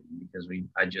imagine because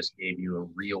I just gave you a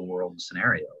real world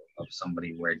scenario of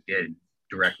somebody where it did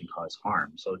directly cause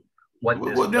harm. So what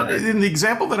this Well, no, does, in the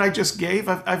example that I just gave,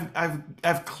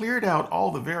 I've cleared out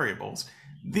all the variables.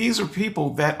 These are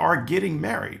people that are getting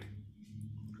married.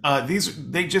 They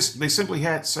simply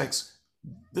had sex,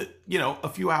 a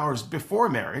few hours before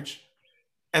marriage,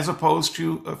 as opposed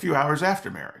to a few hours after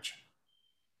marriage.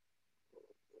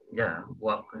 yeah,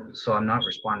 well, so I'm not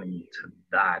responding to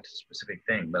that specific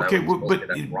thing, but I Okay, would well, still say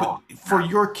that's but wrong. for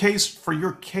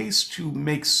your case to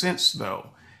make sense,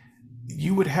 though,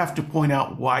 you would have to point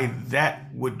out why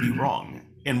that would be wrong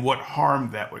and what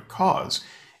harm that would cause.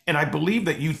 And I believe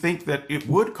that you think that it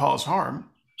would cause harm,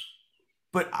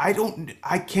 but I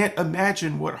can't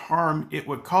imagine what harm it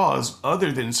would cause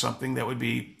other than something that would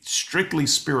be strictly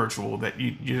spiritual that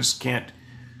you just can't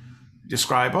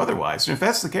describe otherwise. And if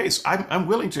that's the case, I'm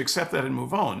willing to accept that and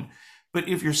move on. But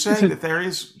if you're saying that there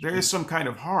is some kind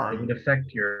of It would harm,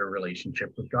 affect your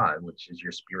relationship with God, which is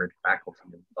your spirit faculty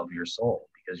of your soul,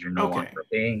 because you're no longer okay,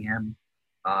 obeying Him.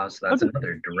 So that's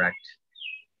another direct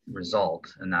result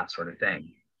and that sort of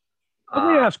thing. Let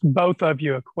me ask both of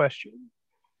you a question.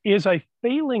 Is a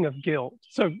feeling of guilt?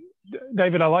 So,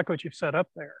 David, I like what you've set up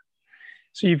there.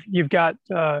 So you've got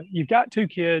two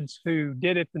kids who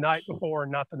did it the night before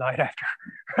and not the night after,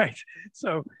 right?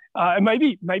 So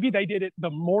maybe they did it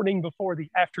the morning before the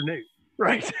afternoon,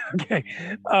 right? Okay,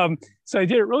 so they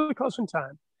did it really close in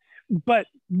time. But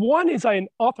one is an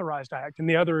authorized act and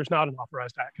the other is not an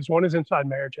authorized act because one is inside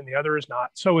marriage and the other is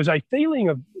not. So is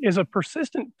a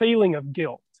persistent feeling of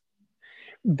guilt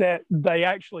that they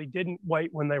actually didn't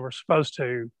wait when they were supposed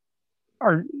to,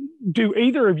 or do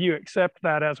either of you accept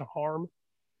that as a harm?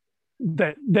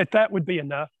 That would be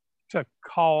enough to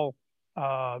call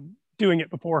doing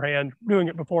it beforehand, doing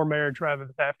it before marriage rather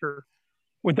than after?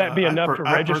 Would that be enough to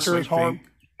register as harm?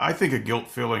 I think a guilt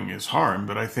feeling is harm,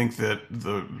 but I think that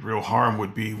the real harm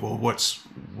would be, well, what's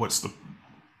the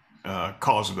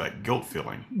cause of that guilt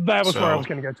feeling? That was where I was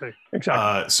going to go to.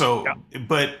 Exactly. Yeah.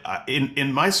 But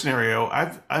in my scenario,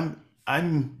 I've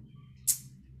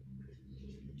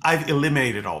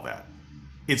eliminated all that.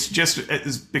 It's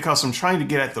because I'm trying to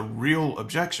get at the real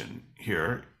objection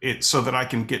here, so that I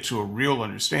can get to a real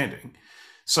understanding.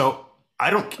 So I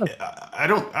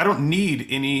don't need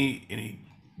any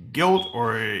guilt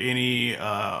or any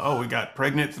we got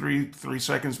pregnant three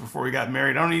seconds before we got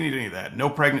married. I don't need any of that. No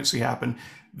pregnancy happened.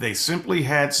 They simply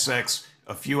had sex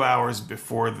a few hours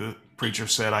before the preacher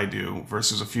said I do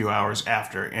versus a few hours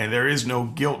after, and there is no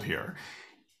guilt here.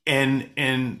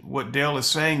 And what Dale is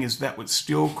saying is that would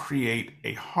still create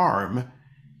a harm.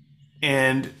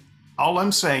 And all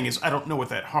I'm saying is I don't know what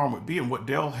that harm would be. And what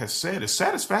Dale has said is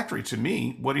satisfactory to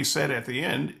me, what he said at the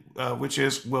end, which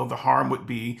is, well, the harm would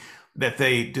be that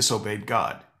they disobeyed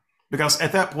God. Because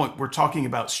at that point, we're talking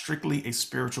about strictly a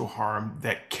spiritual harm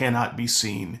that cannot be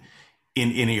seen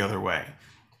in any other way.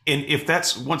 And if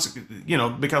that's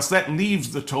because that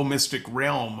leaves the Thomistic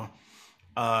realm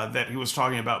that he was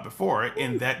talking about before,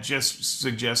 and that just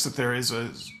suggests that there is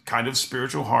a kind of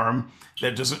spiritual harm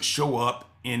that doesn't show up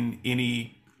in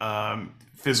any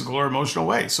physical or emotional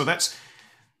way. So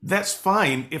that's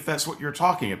fine if that's what you're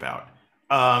talking about.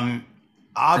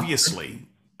 Obviously,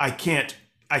 I can't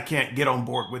get on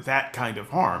board with that kind of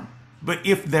harm. But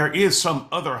if there is some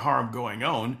other harm going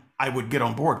on, I would get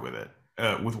on board with it,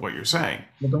 with what you're saying.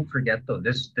 Well, don't forget though,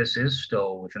 this is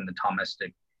still within the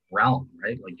Thomistic realm,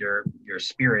 right? Like your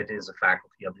spirit is a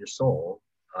faculty of your soul,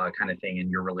 kind of thing, and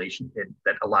your relationship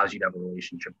that allows you to have a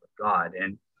relationship with God.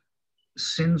 And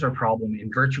sins are a problem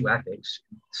in virtue ethics.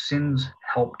 Sins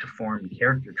help to form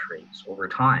character traits over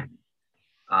time,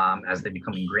 as they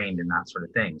become ingrained in that sort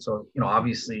of thing. So,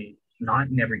 obviously, not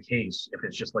in every case, if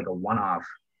it's just like a one-off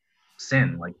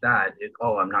sin like that,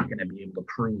 I'm not going to be able to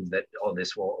prove that,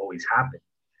 this will always happen.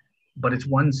 But it's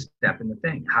one step in the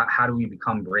thing. How do we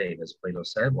become brave, as Plato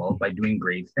said? Well, by doing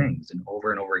brave things and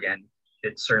over again,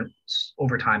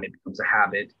 over time it becomes a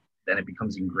habit, then it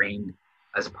becomes ingrained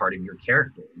as a part of your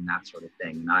character and that sort of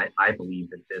thing. And I believe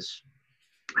that this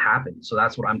happens. So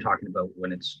that's what I'm talking about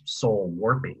when it's soul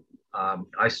warping.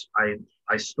 I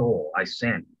stole, I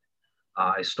sinned.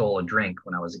 I stole a drink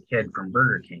when I was a kid from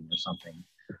Burger King or something.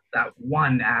 That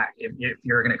one act, if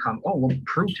you're going to come, oh, well,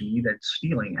 prove to me that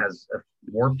stealing has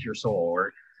warped your soul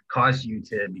or caused you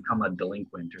to become a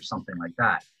delinquent or something like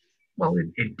that. Well,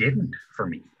 it didn't for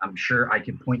me. I'm sure I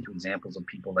could point to examples of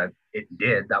people that it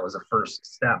did. That was a first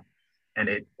step. And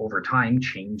it over time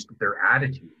changed their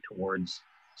attitude towards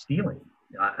stealing.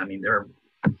 I mean, there are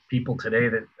people today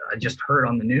that I just heard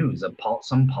on the news,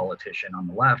 some politician on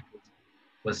the left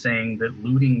was saying that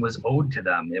looting was owed to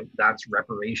them. That's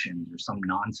reparations or some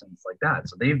nonsense like that.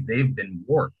 So they've been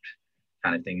warped,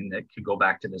 kind of thing. And that could go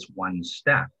back to this one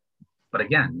step. But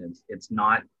again, it's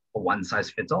not a one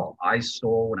size fits all. I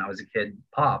stole when I was a kid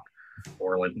pop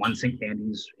or like 1 cent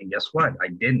candies, and guess what? I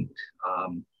didn't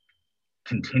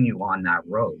continue on that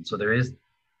road. So there is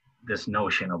this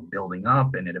notion of building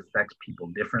up, and it affects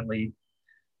people differently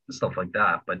and stuff like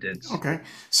that. But it's okay.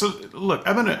 So look,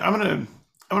 I'm gonna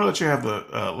let you have the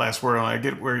last word on it. I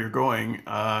get where you're going.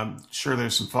 Sure,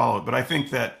 there's some follow-up, but I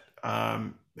think that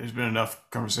there's been enough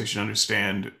conversation to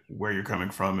understand where you're coming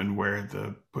from and where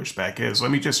the pushback is.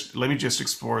 Let me just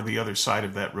explore the other side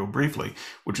of that real briefly,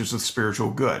 which is the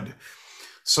spiritual good.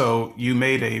 So you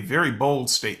made a very bold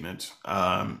statement,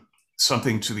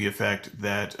 something to the effect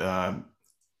that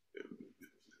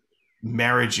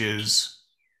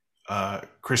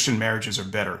Christian marriages are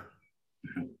better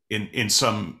in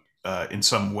some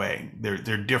way.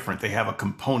 They're different. They have a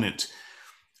component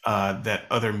that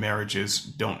other marriages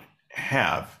don't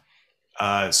have.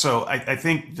 So I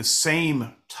think the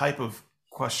same type of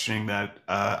questioning that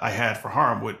I had for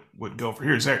Harm would go for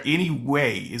here. Is there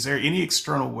any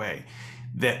external way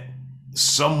that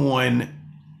someone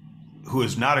who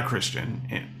is not a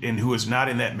Christian and who is not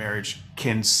in that marriage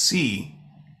can see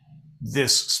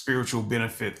this spiritual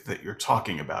benefit that you're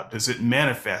talking about? Does it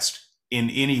manifest in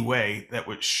any way that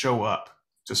would show up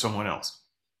to someone else?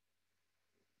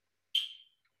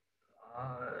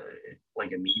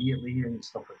 Like immediately and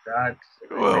stuff like that.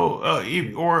 Well,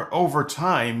 or over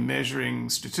time, measuring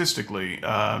statistically. Is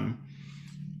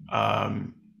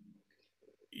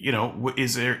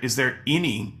there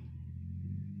anything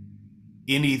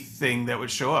that would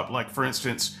show up? Like, for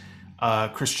instance,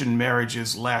 Christian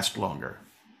marriages last longer.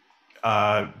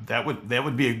 That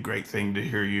would be a great thing to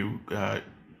hear you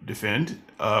defend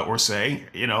or say.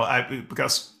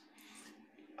 Because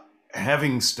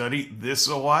having studied this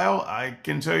a while, I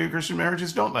can tell you Christian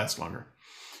marriages don't last longer.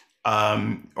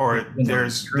 Or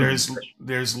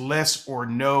there's less or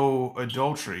no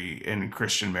adultery in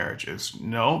Christian marriages.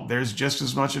 No, there's just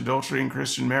as much adultery in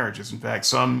Christian marriages. In fact,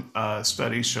 some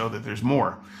studies show that there's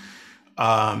more.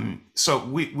 So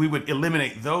we would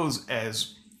eliminate those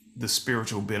as the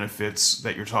spiritual benefits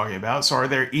that you're talking about. So are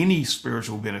there any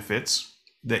spiritual benefits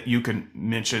that you can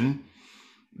mention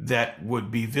that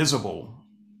would be visible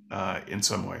in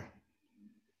some way?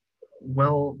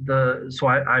 Well,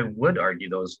 I would argue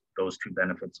those two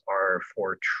benefits are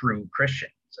for true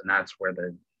Christians, and that's where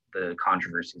the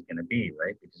controversy is going to be,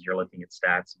 right? Because you're looking at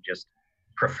stats of just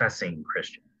professing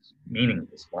Christians,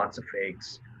 meaningless, lots of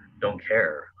fakes, don't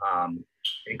care.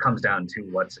 It comes down to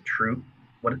what's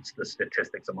the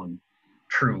statistics among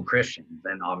true Christians.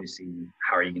 Then obviously,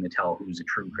 how are you going to tell who's a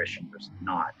true Christian versus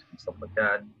not, and stuff like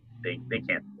that? They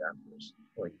can't do that. There's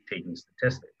like taking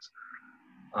statistics.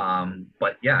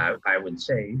 But yeah, I would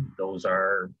say those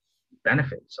are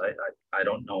benefits. I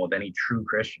don't know of any true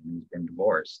Christian who's been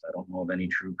divorced. I don't know of any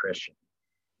true Christian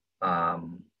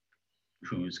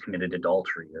who's committed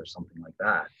adultery or something like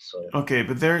that. So okay,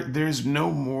 but there are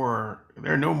no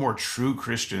more true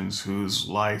Christians whose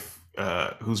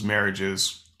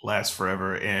marriages last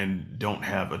forever and don't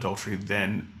have adultery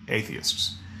than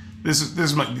atheists.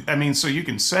 So you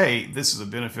can say this is a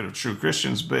benefit of true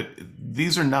Christians, but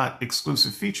these are not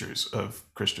exclusive features of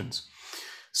Christians.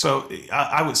 So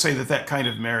I would say that kind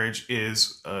of marriage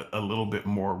is a little bit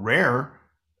more rare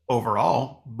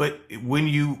overall. But when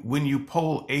you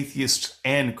poll atheists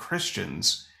and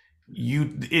Christians,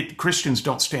 Christians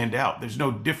don't stand out. There's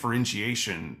no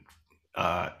differentiation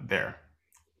there.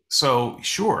 So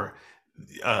sure,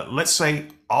 let's say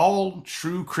all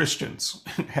true Christians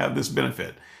have this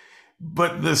benefit,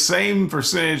 but the same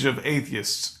percentage of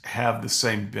atheists have the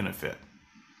same benefit.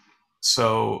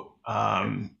 So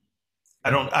I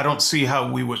don't see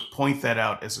how we would point that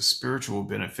out as a spiritual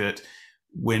benefit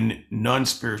when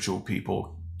non-spiritual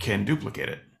people can duplicate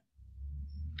it.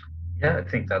 Yeah, I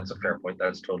think that's a fair point.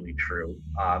 That's totally true.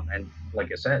 And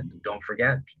like I said, don't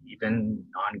forget, even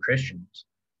non-Christians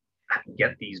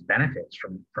get these benefits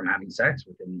from having sex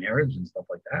within marriage and stuff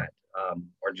like that,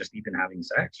 or just even having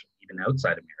sex even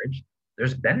outside of marriage.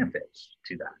 There's benefits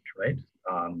to that, right?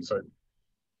 So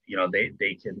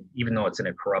they can, even though it's in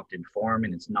a corrupted form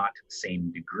and it's not to the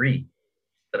same degree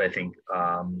that I think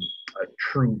a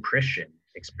true Christian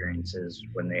experiences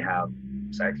when they have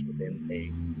sex within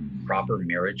a proper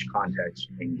marriage context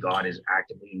and God is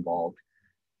actively involved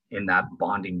in that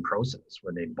bonding process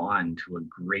where they bond to a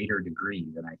greater degree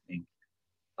than I think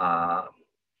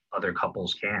other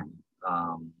couples can.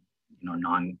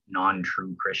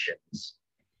 Non-true Christians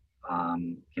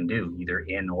can do either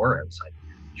in or outside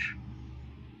marriage.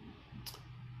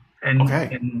 And,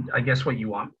 Okay. and I guess what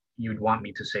you'd want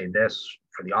me to say this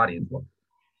for the audience. Well,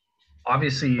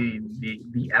 obviously,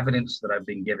 the evidence that I've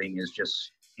been giving is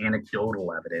just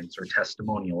anecdotal evidence or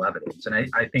testimonial evidence, and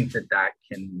I think that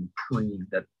can prove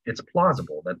that it's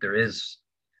plausible that there is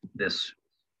this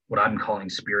what I'm calling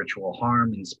spiritual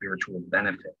harm and spiritual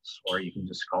benefits, or you can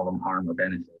just call them harm or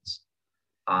benefits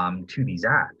to these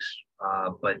acts.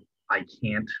 But I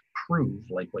can't prove,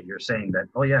 like what you're saying, that,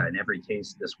 oh yeah, in every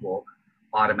case this will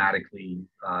automatically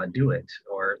do it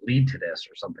or lead to this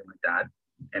or something like that.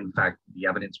 In fact, the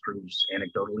evidence proves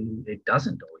anecdotally it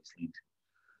doesn't always lead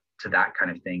to that kind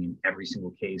of thing in every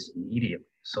single case immediately.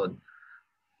 So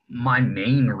my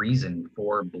main reason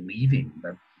for believing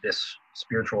that this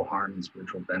spiritual harm and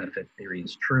spiritual benefit theory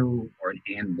is true,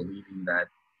 and believing that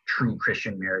true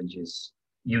Christian marriages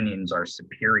unions are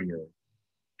superior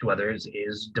to others,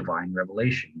 is divine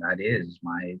revelation. That is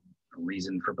my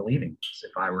reason for believing this.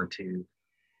 If I were to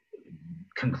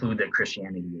conclude that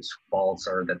Christianity is false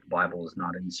or that the Bible is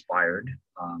not inspired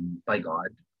by God,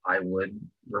 I would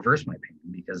reverse my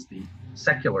opinion, because the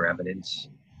secular evidence,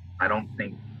 I don't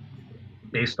think,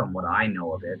 based on what I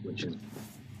know of it, which is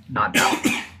not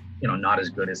that, not as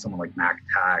good as someone like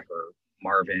MacTac or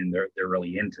Marvin, they're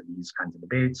really into these kinds of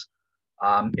debates.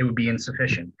 It would be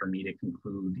insufficient for me to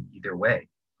conclude either way.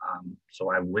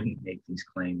 So I wouldn't make these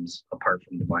claims apart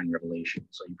from divine revelation.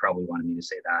 So you probably wanted me to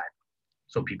say that,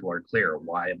 so people are clear.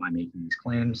 Why am I making these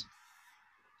claims?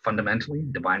 Fundamentally,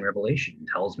 divine revelation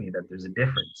tells me that there's a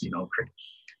difference.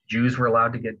 Jews were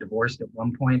allowed to get divorced at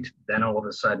one point, then all of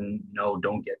a sudden, no,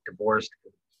 don't get divorced.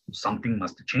 Something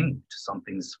must have changed.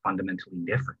 Something's fundamentally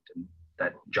different, and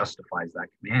that justifies that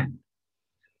command,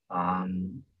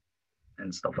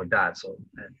 and stuff like that. So,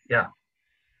 yeah.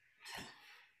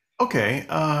 Okay.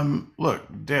 Look,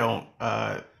 Dale,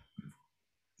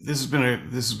 this has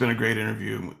been a great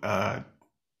interview,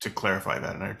 to clarify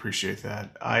that, and I appreciate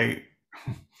that. I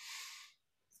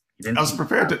was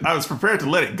prepared to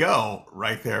let it go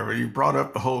right there, but you brought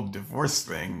up the whole divorce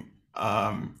thing.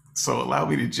 So allow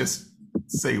me to just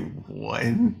say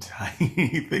one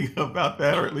tiny thing about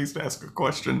that, or at least ask a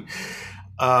question,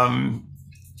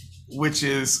 which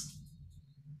is,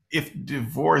 if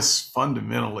divorce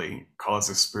fundamentally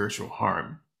causes spiritual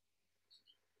harm,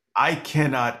 I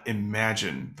cannot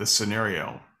imagine the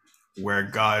scenario where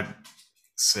God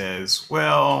says,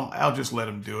 well, I'll just let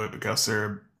them do it because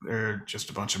they're just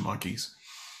a bunch of monkeys.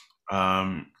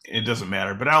 It doesn't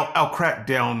matter, but I'll crack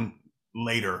down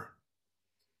later.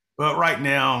 But right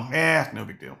now, no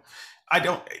big deal.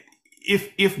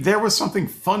 If there was something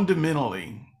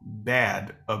fundamentally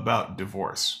bad about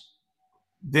divorce,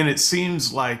 then it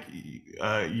seems like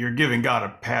you're giving God a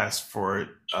pass for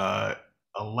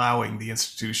allowing the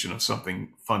institution of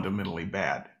something fundamentally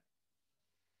bad.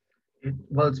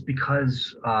 Well, it's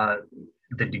because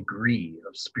the degree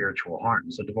of spiritual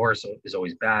harm. So divorce is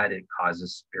always bad. It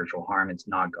causes spiritual harm. It's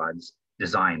not God's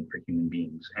design for human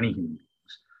beings, any human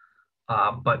beings.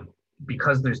 But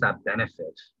because there's that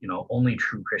benefit, only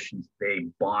true Christians, they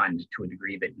bond to a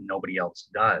degree that nobody else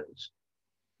does.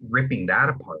 Ripping that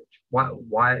apart, why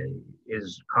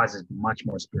causes much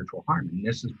more spiritual harm. And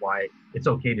this is why it's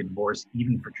okay to divorce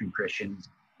even for true Christians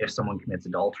if someone commits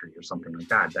adultery or something like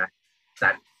that.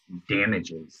 That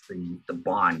damages the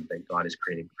bond that God has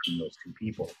created between those two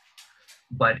people.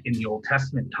 But in the Old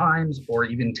Testament times, or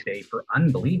even today for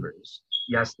unbelievers,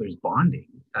 yes, there's bonding,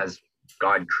 as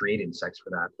God created sex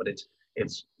for that, but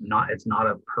it's not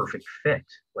a perfect fit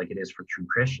like it is for true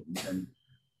Christians. And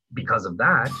because of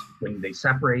that, when they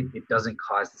separate, it doesn't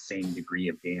cause the same degree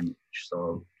of damage.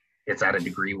 So it's at a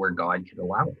degree where God could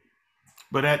allow it.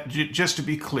 But just to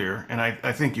be clear, and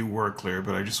I think you were clear,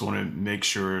 but I just want to make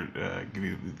sure, give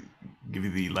you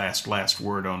the last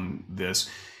word on this.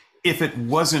 If it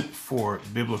wasn't for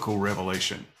biblical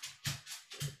revelation,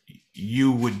 you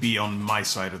would be on my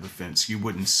side of the fence. You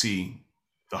wouldn't see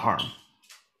the harm.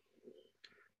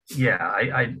 Yeah,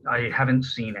 I haven't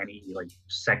seen any like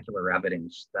secular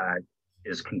evidence that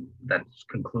that's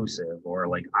conclusive, or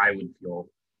like I would feel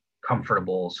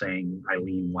comfortable saying I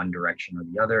lean one direction or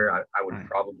the other. I would Right.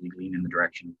 probably lean in the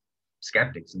direction of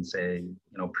skeptics and say,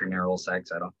 premarital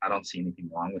sex, I don't see anything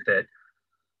wrong with it.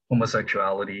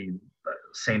 Homosexuality,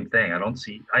 same thing.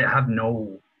 I have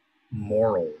no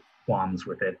moral qualms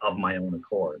with it of my own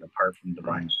accord, apart from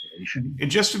divine Right. revelation. And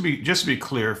just to be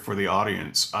clear for the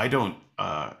audience, I don't.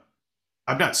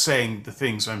 I'm not saying the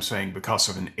things I'm saying because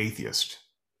I'm an atheist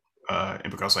and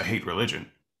because I hate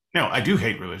religion. No, I do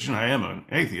hate religion. I am an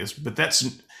atheist, but that's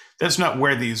not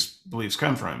where these beliefs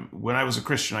come from. When I was a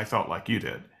Christian, I thought like you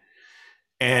did,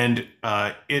 and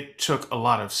it took a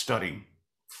lot of study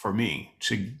for me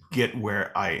to get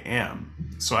where I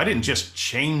am. So I didn't just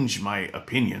change my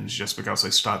opinions just because I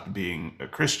stopped being a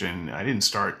Christian. I didn't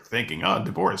start thinking, oh,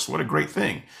 divorce, what a great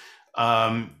thing.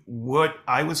 What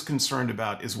I was concerned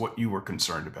about is what you were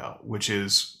concerned about, which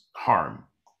is harm.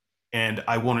 And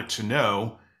I wanted to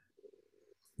know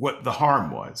what the harm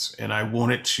was. And I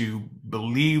wanted to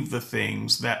believe the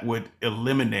things that would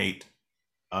eliminate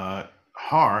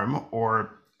harm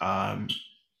or,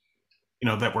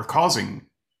 that were causing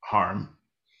harm.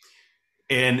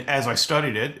 And as I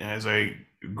studied it, as I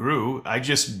grew, I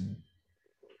just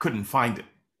couldn't find it.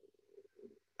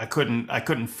 I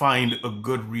couldn't find a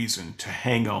good reason to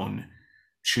hang on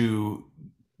to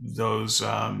those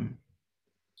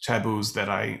taboos that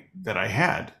I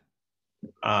had.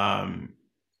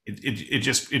 It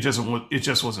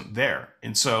just wasn't there,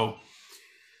 and so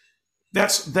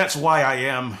that's why I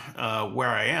am where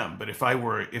I am. But if I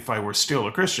were still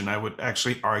a Christian, I would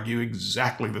actually argue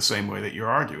exactly the same way that you're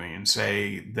arguing and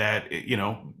say that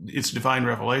it's divine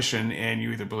revelation, and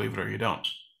you either believe it or you don't.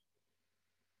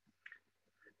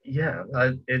 Yeah,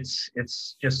 it's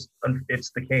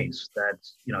the case that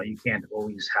you can't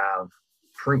always have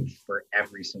proof for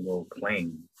every single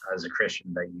claim as a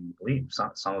Christian that you believe.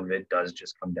 Some of it does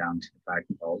just come down to the fact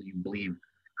that, well, you believe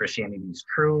Christianity is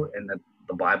true and that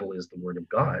the Bible is the Word of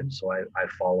God, so I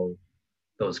follow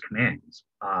those commands.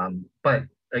 But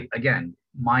again,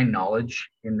 my knowledge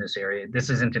in this area,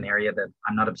 this isn't an area that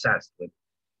I'm not obsessed with,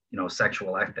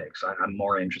 sexual ethics. I'm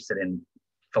more interested in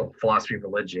philosophy of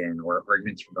religion or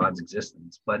arguments for God's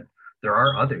existence. But there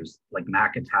are others like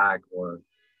Mac Attack or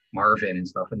Marvin and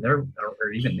stuff, and or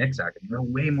even Nick Zach, and they're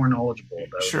way more knowledgeable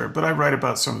about. Sure, but I write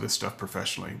about some of this stuff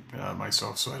professionally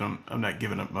myself, so I'm not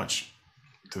giving up much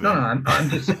to them. No, I'm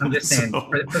just saying so,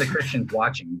 for the Christians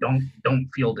watching, don't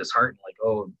feel disheartened like,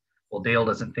 oh, well, Dale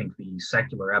doesn't think the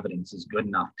secular evidence is good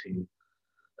enough to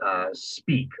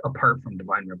speak apart from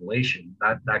divine revelation.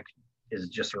 That is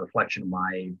just a reflection of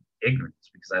my ignorance,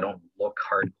 because I don't look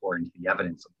hardcore into the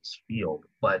evidence of this field.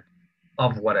 But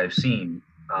of what I've seen,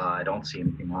 I don't see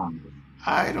anything wrong with it.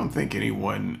 I don't think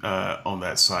anyone on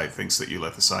that side thinks that you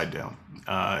let the side down.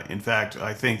 In fact,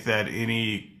 I think that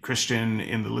any Christian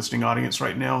in the listening audience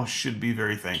right now should be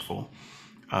very thankful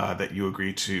that you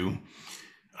agree to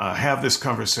have this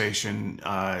conversation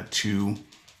to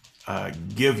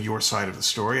give your side of the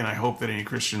story. And I hope that any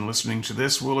Christian listening to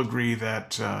this will agree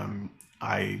that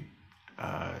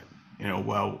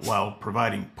while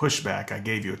providing pushback, I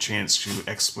gave you a chance to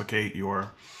explicate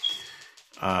your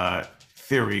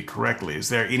theory correctly. Is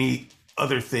there any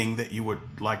other thing that you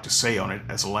would like to say on it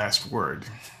as a last word?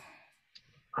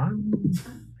 I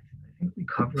think we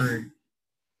covered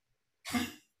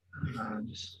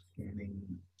just scanning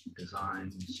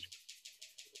designs.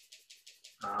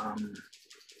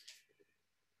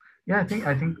 Yeah, I think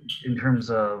in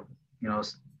terms of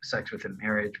sex within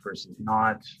marriage versus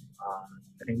not,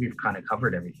 I think we've kind of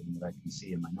covered everything that I can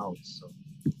see in my notes. So.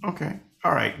 Okay.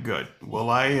 All right. Good. Well,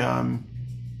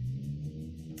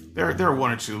 there are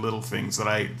one or two little things that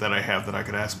I have that I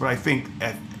could ask, but I think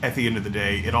at the end of the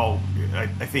day, I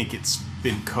think it's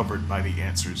been covered by the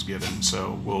answers given.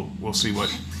 So we'll see what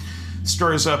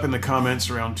stirs up in the comments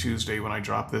around Tuesday when I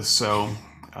drop this. So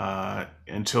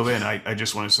until then, I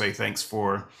just want to say thanks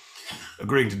for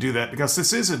agreeing to do that, because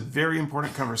this is a very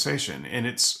important conversation, and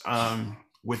it's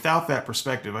without that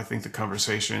perspective, I think the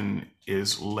conversation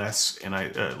is less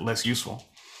useful,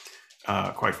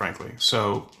 quite frankly.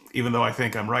 So even though I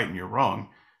think I'm right and you're wrong,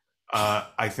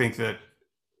 I think that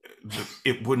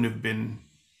it wouldn't have been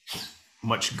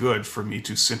much good for me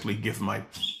to simply give my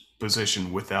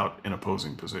position without an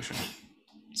opposing position.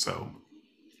 So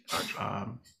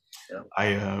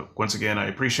once again, I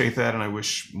appreciate that, and I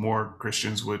wish more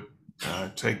Christians would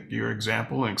take your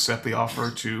example and accept the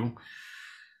offer to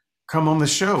come on the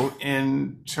show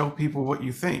and tell people what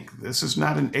you think. This is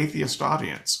not an atheist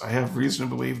audience. I have reason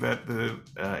to believe that the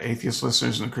atheist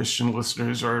listeners and the Christian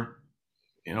listeners are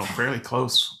fairly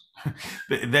close.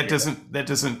 That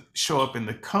doesn't show up in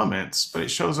the comments, but it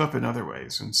shows up in other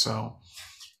ways. And so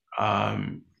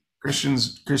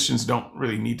Christians don't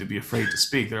really need to be afraid to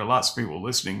speak. There are lots of people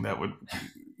listening that would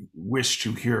wish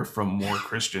to hear from more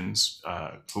Christians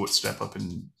who would step up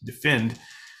and defend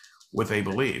what they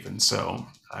believe. And so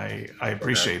I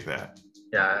appreciate that.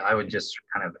 Yeah, I would just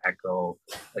kind of echo,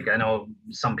 like, I know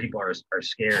some people are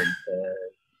scared,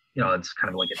 it's kind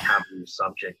of like a taboo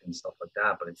subject and stuff like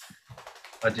that, but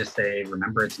I'd just say,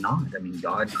 remember, it's not. I mean,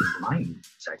 God designed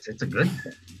sex. It's a good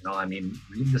thing.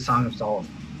 Read the Song of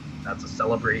Solomon. That's a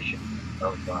celebration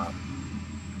of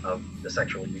the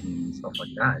sexual union and stuff like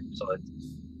that. So it's,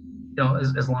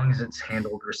 as long as it's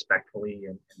handled respectfully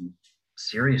and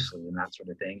seriously and that sort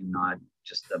of thing, and not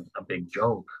just a big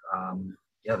joke,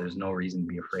 there's no reason to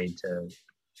be afraid to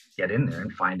get in there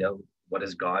and find out what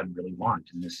does God really want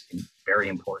in this very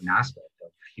important aspect of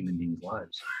human beings'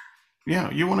 lives. Yeah,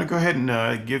 you want to go ahead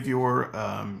and give your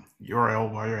URL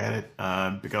while you're at it,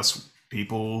 because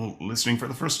people listening for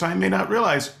the first time may not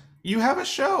realize you have a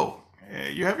show.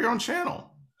 You have your own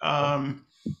channel.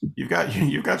 You've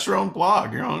got your own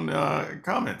blog, your own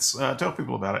comments. Tell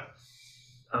people about it.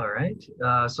 All right.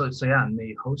 So I'm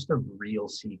the host of Real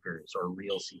Seekers, or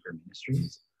Real Seeker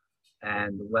Ministries,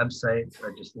 and the website, I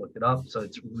just looked it up. So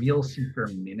it's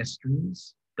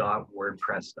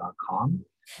realseekerministries.wordpress.com,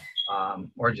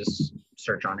 or just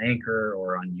search on Anchor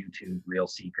or on YouTube, Real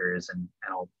Seekers, and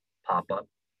I'll pop up,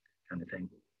 kind of thing.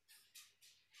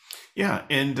 Yeah,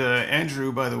 and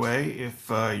Andrew, by the way, if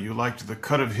you liked the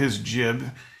cut of his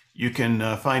jib, you can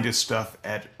find his stuff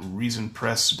at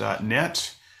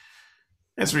reasonpress.net.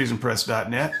 That's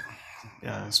reasonpress.net,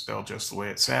 spelled just the way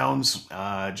it sounds.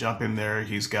 Jump in there.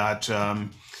 He's got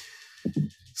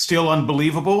Still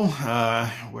Unbelievable,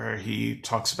 where he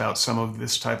talks about some of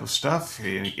this type of stuff.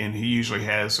 And he usually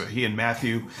has, he and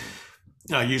Matthew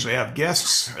usually have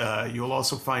guests. You'll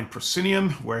also find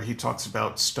Proscenium, where he talks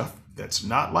about stuff that's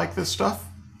not like this stuff.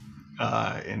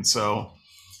 And so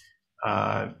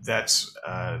that's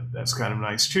kind of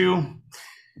nice too.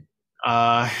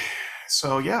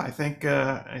 So yeah, I think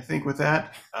with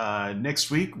that,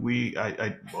 next week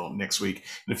next week,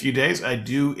 in a few days, I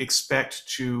do expect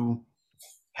to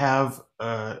have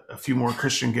a few more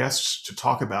Christian guests to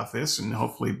talk about this, and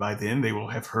hopefully by then they will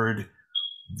have heard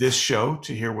this show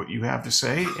to hear what you have to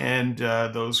say. And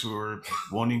those who are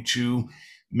wanting to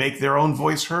make their own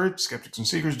voice heard,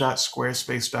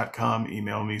 skepticsandseekers.squarespace.com.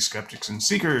 Email me,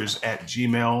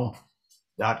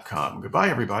 skepticsandseekers@gmail.com. Goodbye,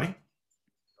 everybody.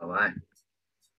 Bye-bye.